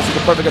super dash. He's a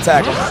perfect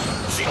attack.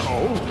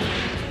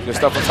 Good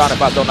stuff from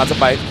Sonicfox though, not to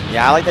bite.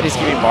 Yeah, I like that he's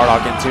keeping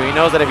Bardock in too. He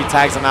knows that if he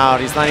tags him out,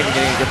 he's not even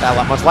going to get that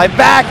much life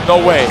back. No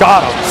way.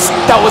 Got him.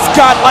 That was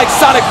godlike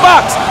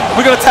Sonicfox.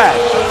 We're going to tag.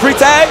 Free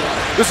tag?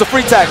 This is a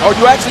free tag. Are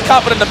you actually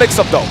confident in the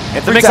mix-up though?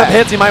 If the mix-up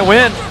hits, he might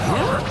win.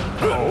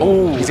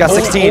 Oh, he's got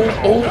 16.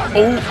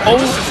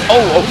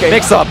 Okay.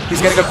 Mix-up.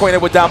 He's getting acquainted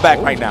with down back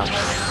right now.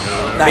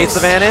 Nice. Baits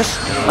the vanish.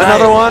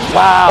 Another one.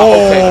 Wow.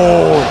 Okay.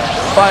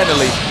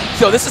 Finally.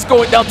 Yo, this is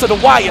going down to the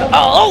wire.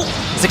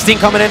 16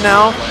 coming in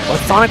now. But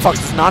Sonicfox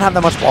does not have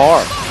that much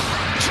bar.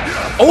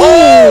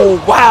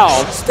 Oh, wow.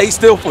 Stay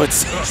still,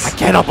 Foots. I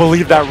cannot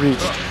believe that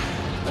reached.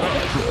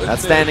 That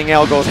standing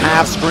L goes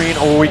half screen.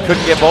 Oh, we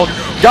couldn't get both.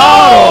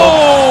 Got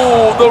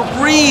him! The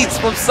reads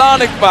from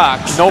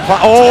Sonicfox. No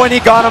problem. Oh, and he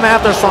got him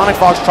after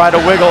Sonicfox tried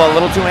to wiggle a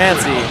little too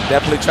antsy.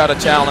 Definitely try to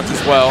challenge as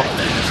well.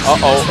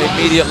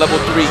 Immediate level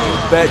 3. You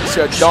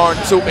betcha darn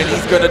tootin', and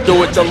he's going to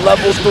do it to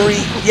level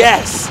 3.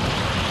 Yes.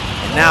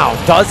 Now,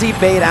 does he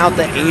bait out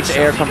the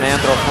H-Air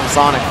command throw from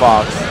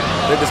Sonicfox?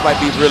 I think this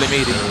might be really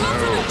meaty.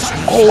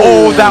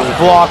 Oh, that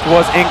block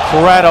was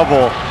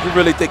incredible. You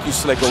really think you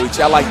slick,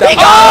 Goichi? I like that. He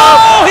got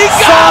him! He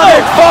got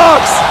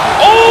Sonicfox!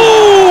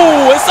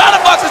 Oh! And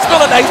Sonicfox is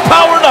feeling that. He's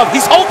powering up.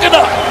 He's hulking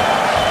up.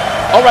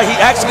 All right, he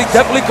actually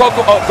definitely caught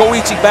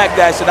Goichi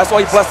backdashing. That's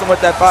why he blessed him with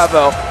that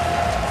 5L.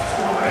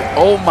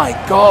 Oh my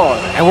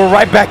God. And we're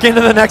right back into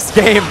the next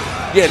game.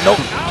 Yeah,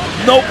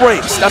 no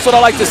breaks. That's what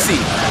I like to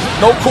see.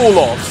 No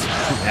cool-offs.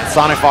 And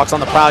Sonicfox on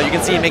the prowl. You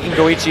can see him making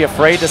Goichi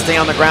afraid to stay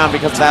on the ground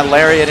because of that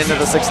lariat into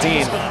the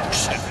 16.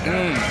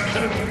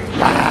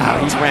 Wow,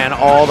 he ran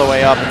all the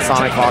way up in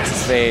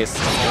Sonicfox's face.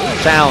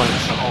 Challenge.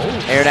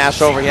 Air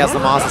dash over. He has the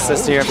Moss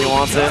assist here if he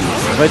wants it.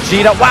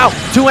 Vegeta. Wow,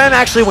 2M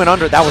actually went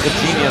under. That was a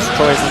genius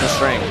choice in the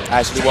string.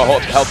 Actually, what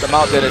helped him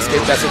out there to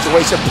escape that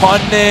situation.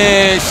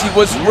 Punish. He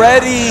was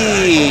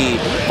ready.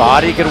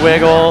 Thought he could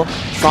wiggle.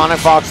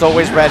 Sonicfox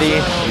always ready.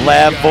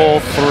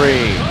 Level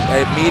 3.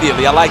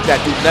 Immediately. I like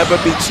that, dude. Never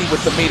be cheap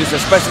with the meters,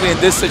 especially in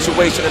this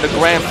situation in the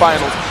grand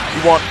finals.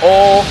 You want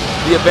all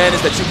the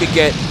advantage that you could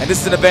get, and this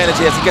is an advantage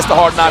he has. He gets the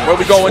hard knock. Where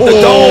we going? The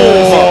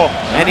dome.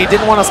 And he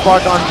didn't want to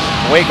spark on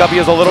Wake Up. He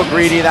was a little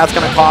greedy. That's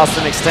going to cost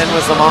him. Extend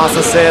with the Moss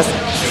assist.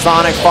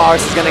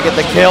 Sonicfox is going to get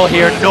the kill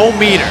here. No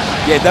meter.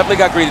 Yeah, definitely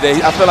got greedy there.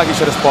 I feel like he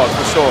should have sparked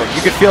for sure.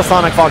 You could feel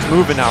Sonicfox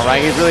moving now,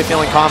 right? He's really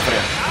feeling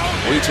confident.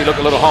 Goichi look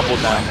a little humbled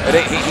now.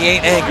 He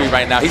ain't angry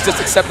right now. He's just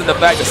accepting the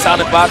fact that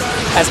Sonicfox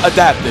has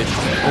adapted.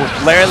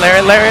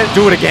 Lariat,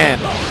 do it again.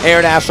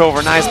 Air dash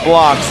over, nice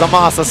block,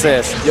 Zamas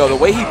assist. Yo, the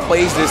way he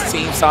plays this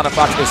team,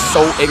 Sonicfox, is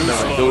so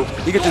ignorant, dude.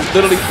 He can just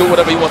literally do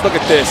whatever he wants. Look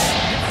at this.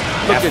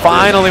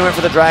 Finally went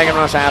for the Dragon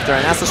Rush after,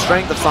 and that's the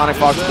strength of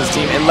Sonicfox with this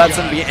team. It lets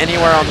him be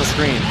anywhere on the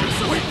screen.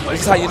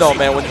 This is how you know,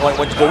 man. When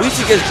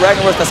Goichi gets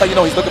Dragon Rush, that's how you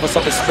know he's looking for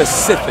something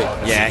specific.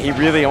 Yeah, he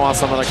really wants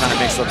some other kind of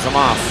mix-up.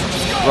 Zamas,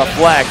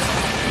 reflect.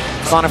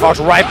 Sonicfox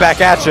right back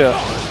at you.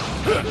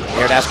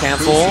 Air dash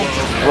cancel.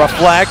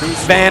 Reflect.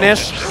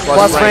 Vanish.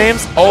 Plus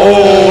frames.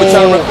 Oh,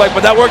 trying to reflect,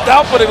 but that worked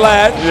out for the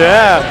lad.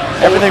 Yeah,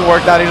 everything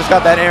worked out. He just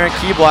got that errant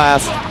key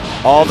blast.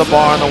 All the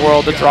bar in the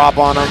world to drop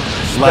on him.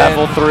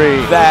 Level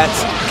 3.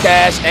 That's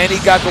cash, and he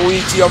got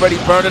Goichi already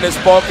burning his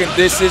spark, and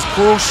this is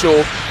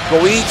crucial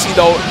Goichi,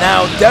 though,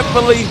 now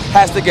definitely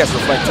has to guess.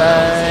 Reflect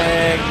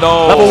tag.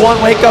 No. Level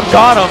 1 wake up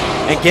got him.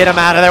 And get him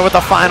out of there with the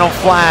final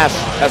flash.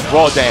 That's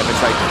raw damage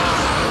right there.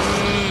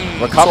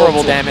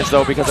 Recoverable damage,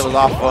 though, because it was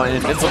off an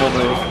invincible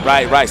move.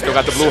 Right. Still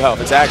got the blue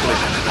health. Exactly.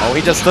 Oh,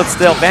 he just stood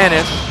still.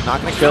 Vanish. Not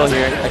going to kill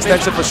here.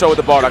 Extension for sure with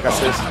the Bardock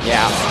assist.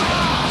 Yeah.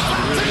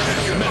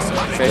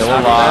 Still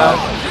alive.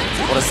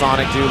 What does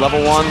Sonic do?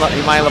 Level 1.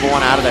 He might level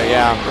 1 out of there.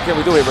 Yeah. What can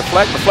we do here?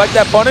 Reflect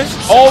that punish.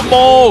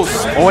 Almost.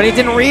 Oh, and he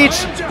didn't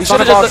reach. He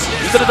should have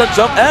done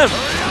jump M.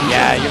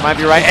 Yeah, you might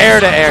be right. Air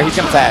to air. He's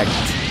going to tag.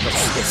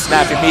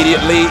 Snap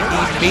immediately.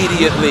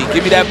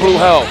 Give me that blue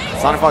health.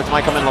 Sonicfox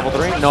might come in level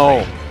 3.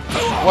 No.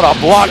 What a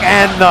block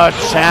and the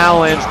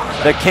challenge.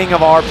 The king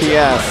of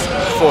RPS.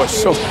 For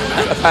sure.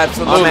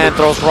 Absolutely. My man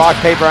throws rock,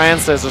 paper, and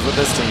scissors with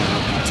this team.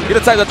 You're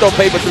the type to throw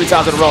paper 3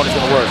 times in a row and it's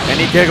going to work. And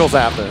he giggles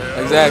after.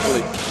 Exactly.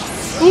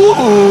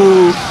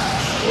 Ooh.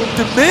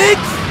 The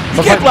Migs?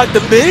 You can't block the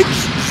Migs?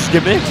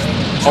 Gimmicks?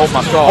 Oh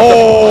my God.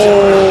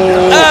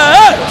 Oh!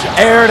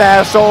 Air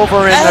dash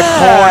over in the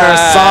corner.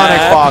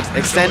 Sonicfox.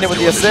 Extend it with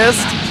the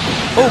assist.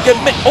 Oh, get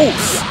me. Oh,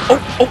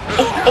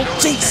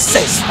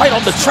 Jesus. Right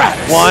on the track.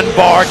 1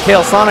 bar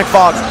kill.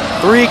 Sonicfox,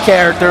 3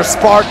 characters,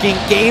 sparking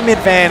game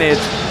advantage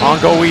on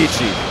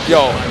Goichi.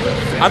 Yo,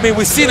 I mean,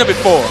 we've seen it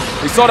before.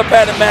 We saw the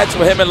pattern match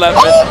with him and Lemon.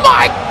 Oh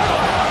my!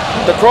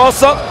 The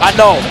cross up, I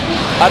know.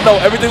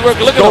 Everything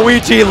working. Look at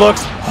Goichi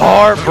looks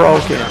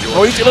heartbroken.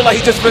 Goichi looked like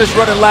he just finished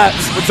running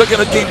laps. We took in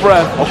a deep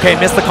breath. Okay,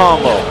 missed the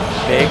combo.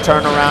 Big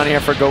turnaround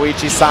here for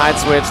Goichi. Side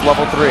switch,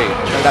 level 3.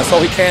 And that's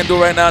all he can do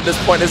right now at this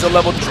point is a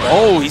level 3.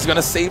 Oh, he's going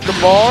to save the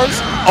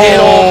bars. Get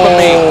off of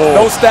me.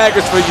 No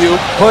staggers for you.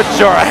 Put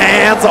your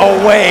hands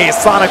away.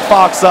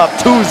 Sonicfox up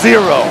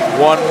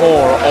 2-0. One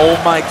more. Oh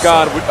my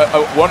God.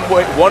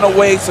 One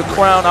away to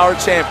crown our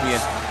champion.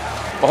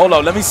 But hold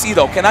on, let me see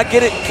though. Can I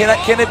get it?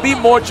 Can it be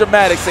more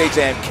dramatic,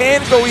 Say-Jam?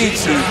 Can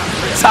Goichi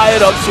tie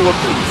it up to a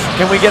piece?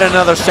 Can we get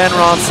another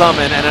Shenron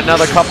summon and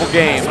another couple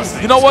games?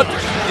 You know what?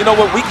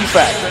 Wiki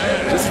fact.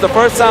 This is the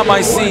first time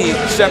I see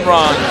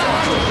Shenron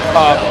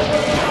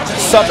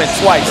summon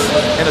twice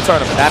in a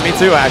tournament. That me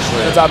too,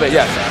 actually. That's how big,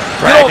 yes.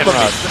 Dragon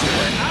Rush.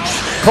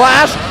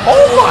 Clash.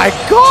 Oh my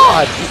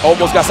God. He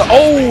almost got some.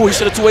 Oh, he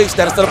should have 2H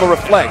that instead of a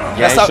reflect.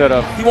 Yeah, he should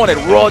have. He wanted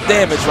raw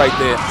damage right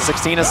there.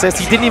 16 assists.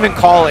 He didn't even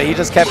call it. He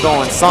just kept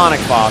going.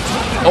 Sonicfox.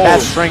 Oh.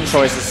 That string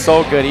choice is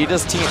so good. He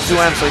just teamed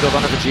 2M so he goes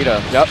under Vegeta.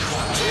 Yep.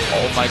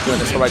 Oh my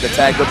goodness. All right, the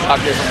tag good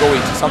block there from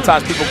Goichi.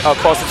 Sometimes people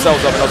cross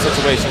themselves up in those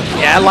situations.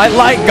 Yeah,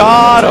 light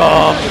got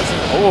him.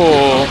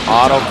 Oh.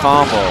 Auto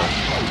combo.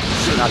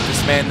 Knock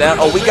this man down.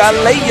 Oh, we got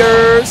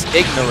layers.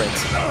 Ignorant.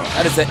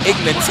 That is an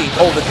ignorant team.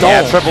 Oh, the dome.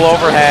 Yeah, triple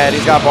overhead.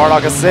 He's got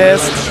Bardock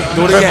assist.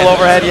 Do it triple again.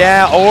 overhead,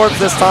 yeah. Orbs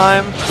this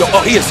time. Yo,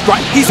 oh, he's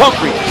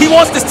hungry. He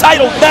wants this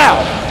title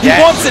now. He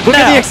wants it Look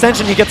now. at the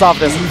extension he gets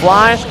off this.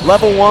 Fly,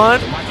 level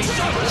 1.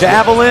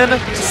 Javelin,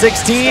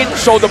 16.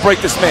 Shoulder break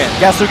this man.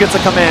 Guess who gets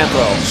a command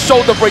throw?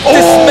 Shoulder break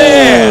this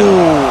man.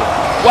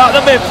 Wow,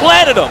 that man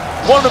planted him.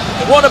 One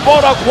of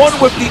Bardock, one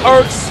with the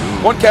earth.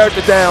 1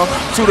 character down,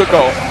 2 to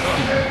go.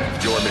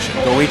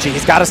 Goichi,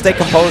 he's got to stay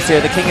composed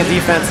here. The king of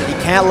defense, he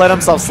can't let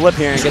himself slip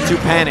here and get too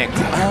panicked.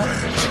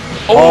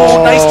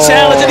 Oh, nice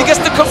challenge, and he gets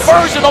the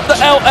conversion of the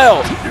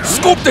LL.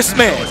 Scoop this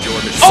man.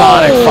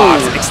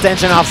 Sonicfox,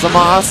 extension off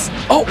Samas.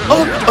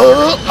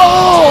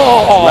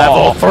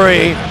 Level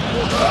 3.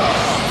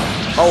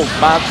 Oh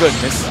my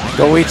goodness.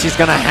 Goichi's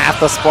gonna have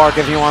to spark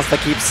if he wants to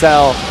keep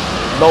Cell.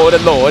 Lord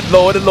of Lord,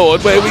 Lord of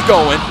Lord, where are we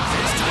going?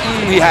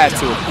 He had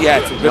to.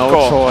 Good no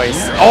call.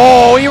 choice.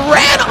 Oh, he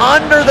ran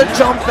under the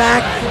jump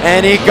back,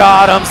 and he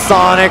got him.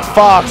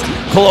 Sonicfox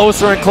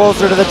closer and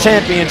closer to the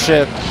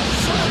championship.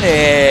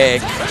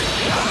 Sonic.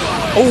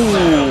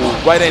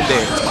 Oh, right in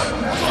there.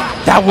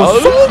 That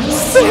was so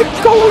sick,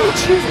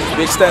 Goichi.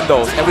 We extend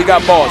those, and we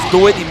got balls.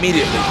 Do it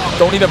immediately.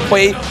 Don't even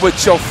play with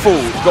your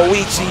food.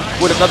 Goichi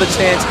with another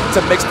chance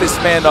to mix this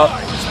man up.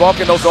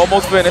 Sparking those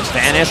almost finished.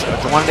 Vanish,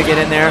 wanted to get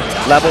in there.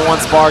 Level 1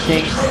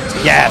 sparking.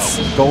 Yes,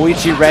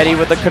 Goichi ready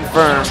with the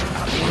confirm.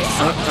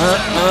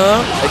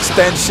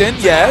 Extension,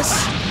 yes.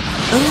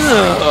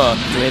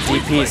 Good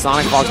DP,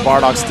 Sonicfox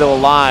Bardock still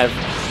alive.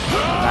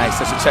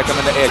 Nice, I should check him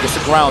in the air just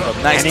to ground him.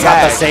 Nice and he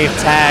tag. got the safe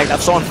tag.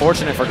 That's so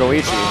unfortunate for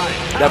Goichi.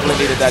 Definitely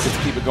needed that just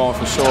to keep it going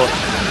for sure.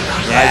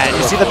 Yeah, and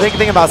you see the big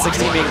thing about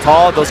 16 being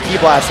tall, those key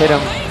blasts hit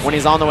him when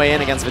he's on the way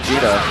in against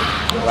Vegeta.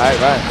 Right.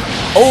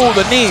 Oh,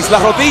 the knees,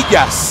 las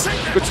rodillas.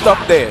 Good stuff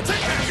there.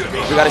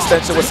 We got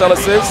extension with cell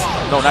assist.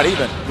 No, not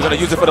even. We're going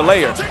to use it for the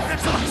layer.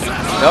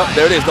 Yep,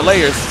 there it is, the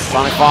layers.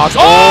 Sonicfox.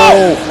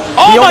 Oh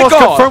he my almost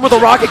God. confirmed with a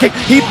rocket kick.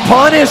 He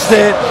punished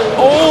it.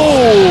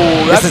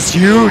 Oh, this is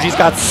huge. He's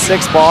got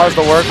 6 bars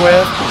to work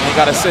with. He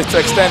got assist to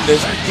extend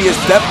this. He is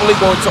definitely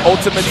going to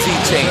ultimate Z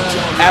change.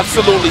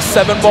 Absolutely,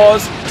 7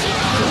 bars.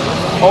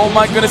 Oh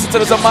my goodness, into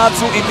the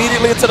Zamatsu,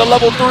 immediately into the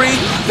level 3.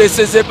 This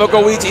is it for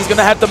Goichi. He's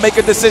gonna have to make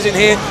a decision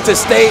here to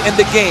stay in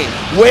the game.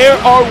 Where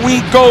are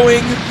we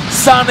going,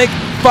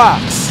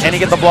 Sonicfox? And he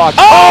get the block.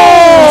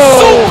 Oh,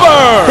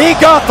 super! He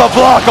got the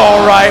block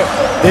all right.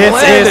 This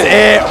is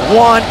it.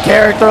 1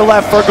 character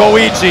left for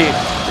Goichi.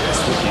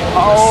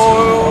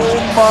 Oh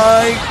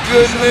my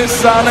goodness,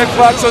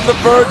 Sonicfox on the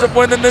verge of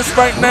winning this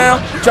right now.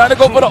 Trying to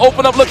go for the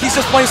open up look. He's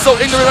just playing so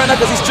ignorant right now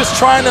because he's just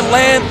trying to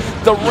land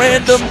the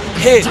random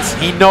hits.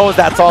 He knows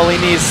that's all he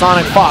needs.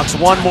 Sonicfox,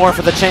 one more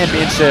for the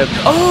championship.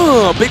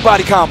 Oh, big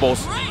body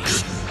combos.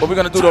 What we're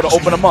gonna do though to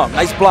open him up?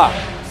 Nice block.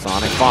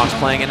 Sonicfox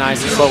playing it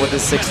nice and slow with his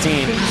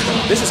 16.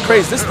 This is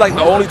crazy. This is like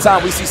the only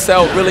time we see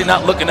Cell really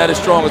not looking at his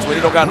strongest when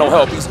he don't got no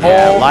help. He's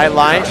all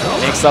light,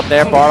 mix up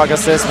there. Bardock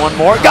assist, one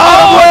more.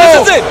 Oh,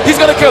 this is it.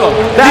 He's gonna kill him.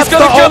 That's He's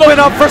gonna the kill open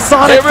him. up for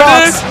Sonicfox. Here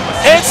it is.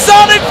 And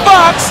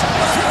Sonicfox.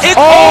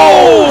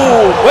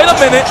 Wait a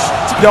minute.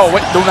 Yo,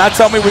 wait, do not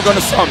tell me we're gonna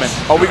summon.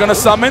 Are we gonna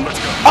summon?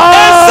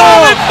 And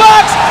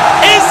Sonicfox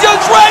is your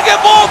Dragon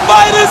Ball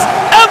Fighters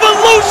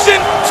Evolution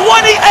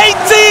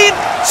 2018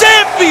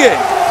 champion.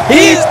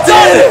 He's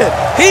done it.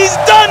 He's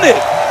done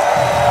it.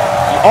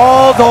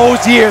 All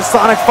those years,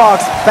 Sonicfox,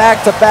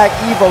 back-to-back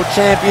EVO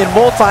champion,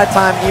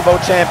 multi-time EVO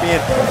champion,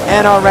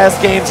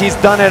 NRS games, he's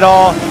done it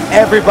all.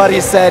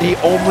 Everybody said he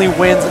only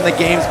wins in the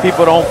games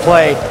people don't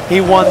play. He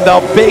won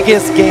the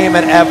biggest game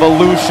at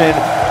Evolution.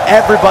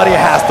 Everybody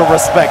has to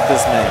respect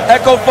this man.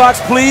 Echo Fox,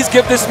 please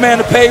give this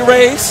man a pay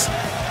raise.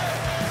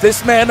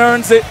 This man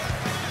earns it.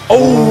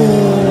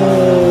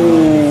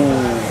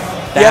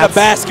 He had a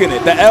bask in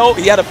it. The L,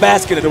 he had a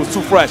bask in it. It was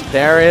too fresh.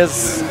 There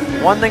is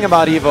one thing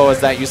about EVO is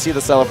that you see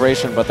the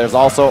celebration, but there's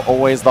also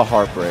always the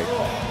heartbreak.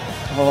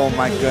 Oh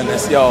my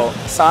goodness, yo,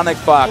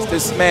 Sonicfox,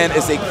 this man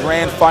is a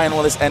grand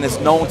finalist and is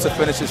known to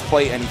finish his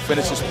plate, and he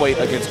finished his plate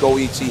against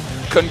Goichi.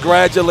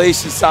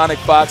 Congratulations,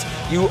 Sonicfox.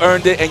 You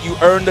earned it, and you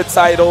earned the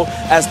title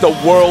as the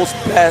world's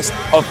best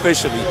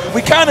officially.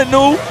 We kind of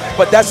knew,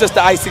 but that's just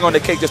the icing on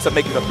the cake just to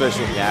make it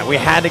official. Yeah, we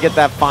had to get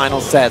that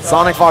final set.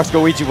 Sonicfox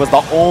Goichi was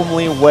the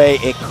only way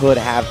it could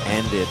have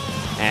ended.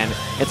 And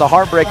it's a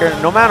heartbreaker.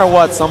 No matter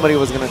what, somebody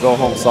was going to go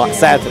home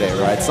sad today,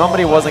 right?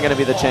 Somebody wasn't going to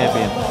be the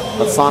champion.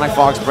 But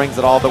Sonicfox brings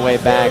it all the way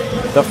back.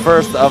 The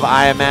first of,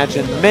 I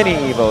imagine, many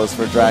EVOs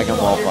for Dragon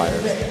Ball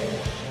Fighters.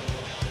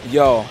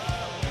 Yo,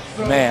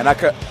 man, I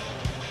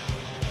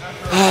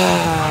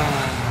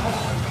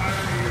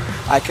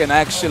can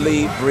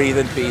actually breathe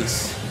in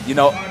peace. You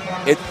know,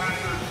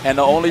 and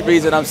the only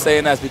reason I'm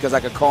saying that is because I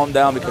can calm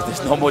down because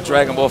there's no more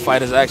Dragon Ball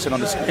Fighters action on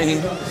the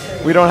screen.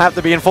 We don't have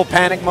to be in full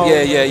panic mode.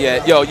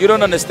 Yeah. Yo, you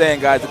don't understand,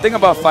 guys. The thing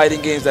about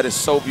fighting games that is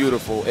so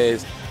beautiful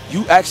is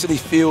you actually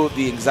feel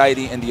the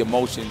anxiety and the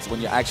emotions when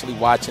you're actually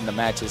watching the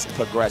matches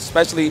progress,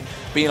 especially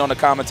being on the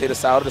commentator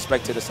side or the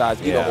spectator side,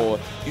 either or.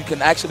 You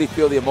can actually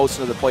feel the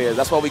emotion of the players.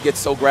 That's why we get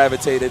so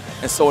gravitated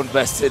and so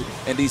invested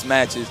in these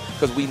matches,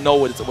 because we know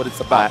what it's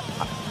about.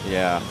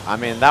 Yeah, I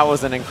mean, that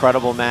was an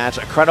incredible match,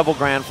 incredible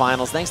grand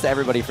finals. Thanks to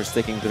everybody for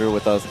sticking through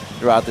with us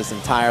throughout this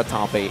entire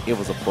top 8. It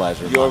was a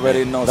pleasure. You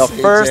already know. The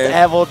first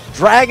ever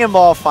Dragon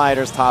Ball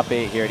Fighters top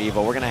 8 here at EVO.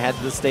 We're going to head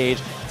to the stage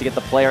to get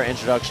the player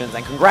introductions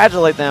and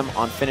congratulate them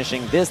on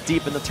finishing this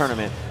deep in the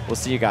tournament. We'll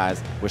see you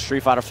guys with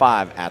Street Fighter V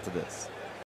after this.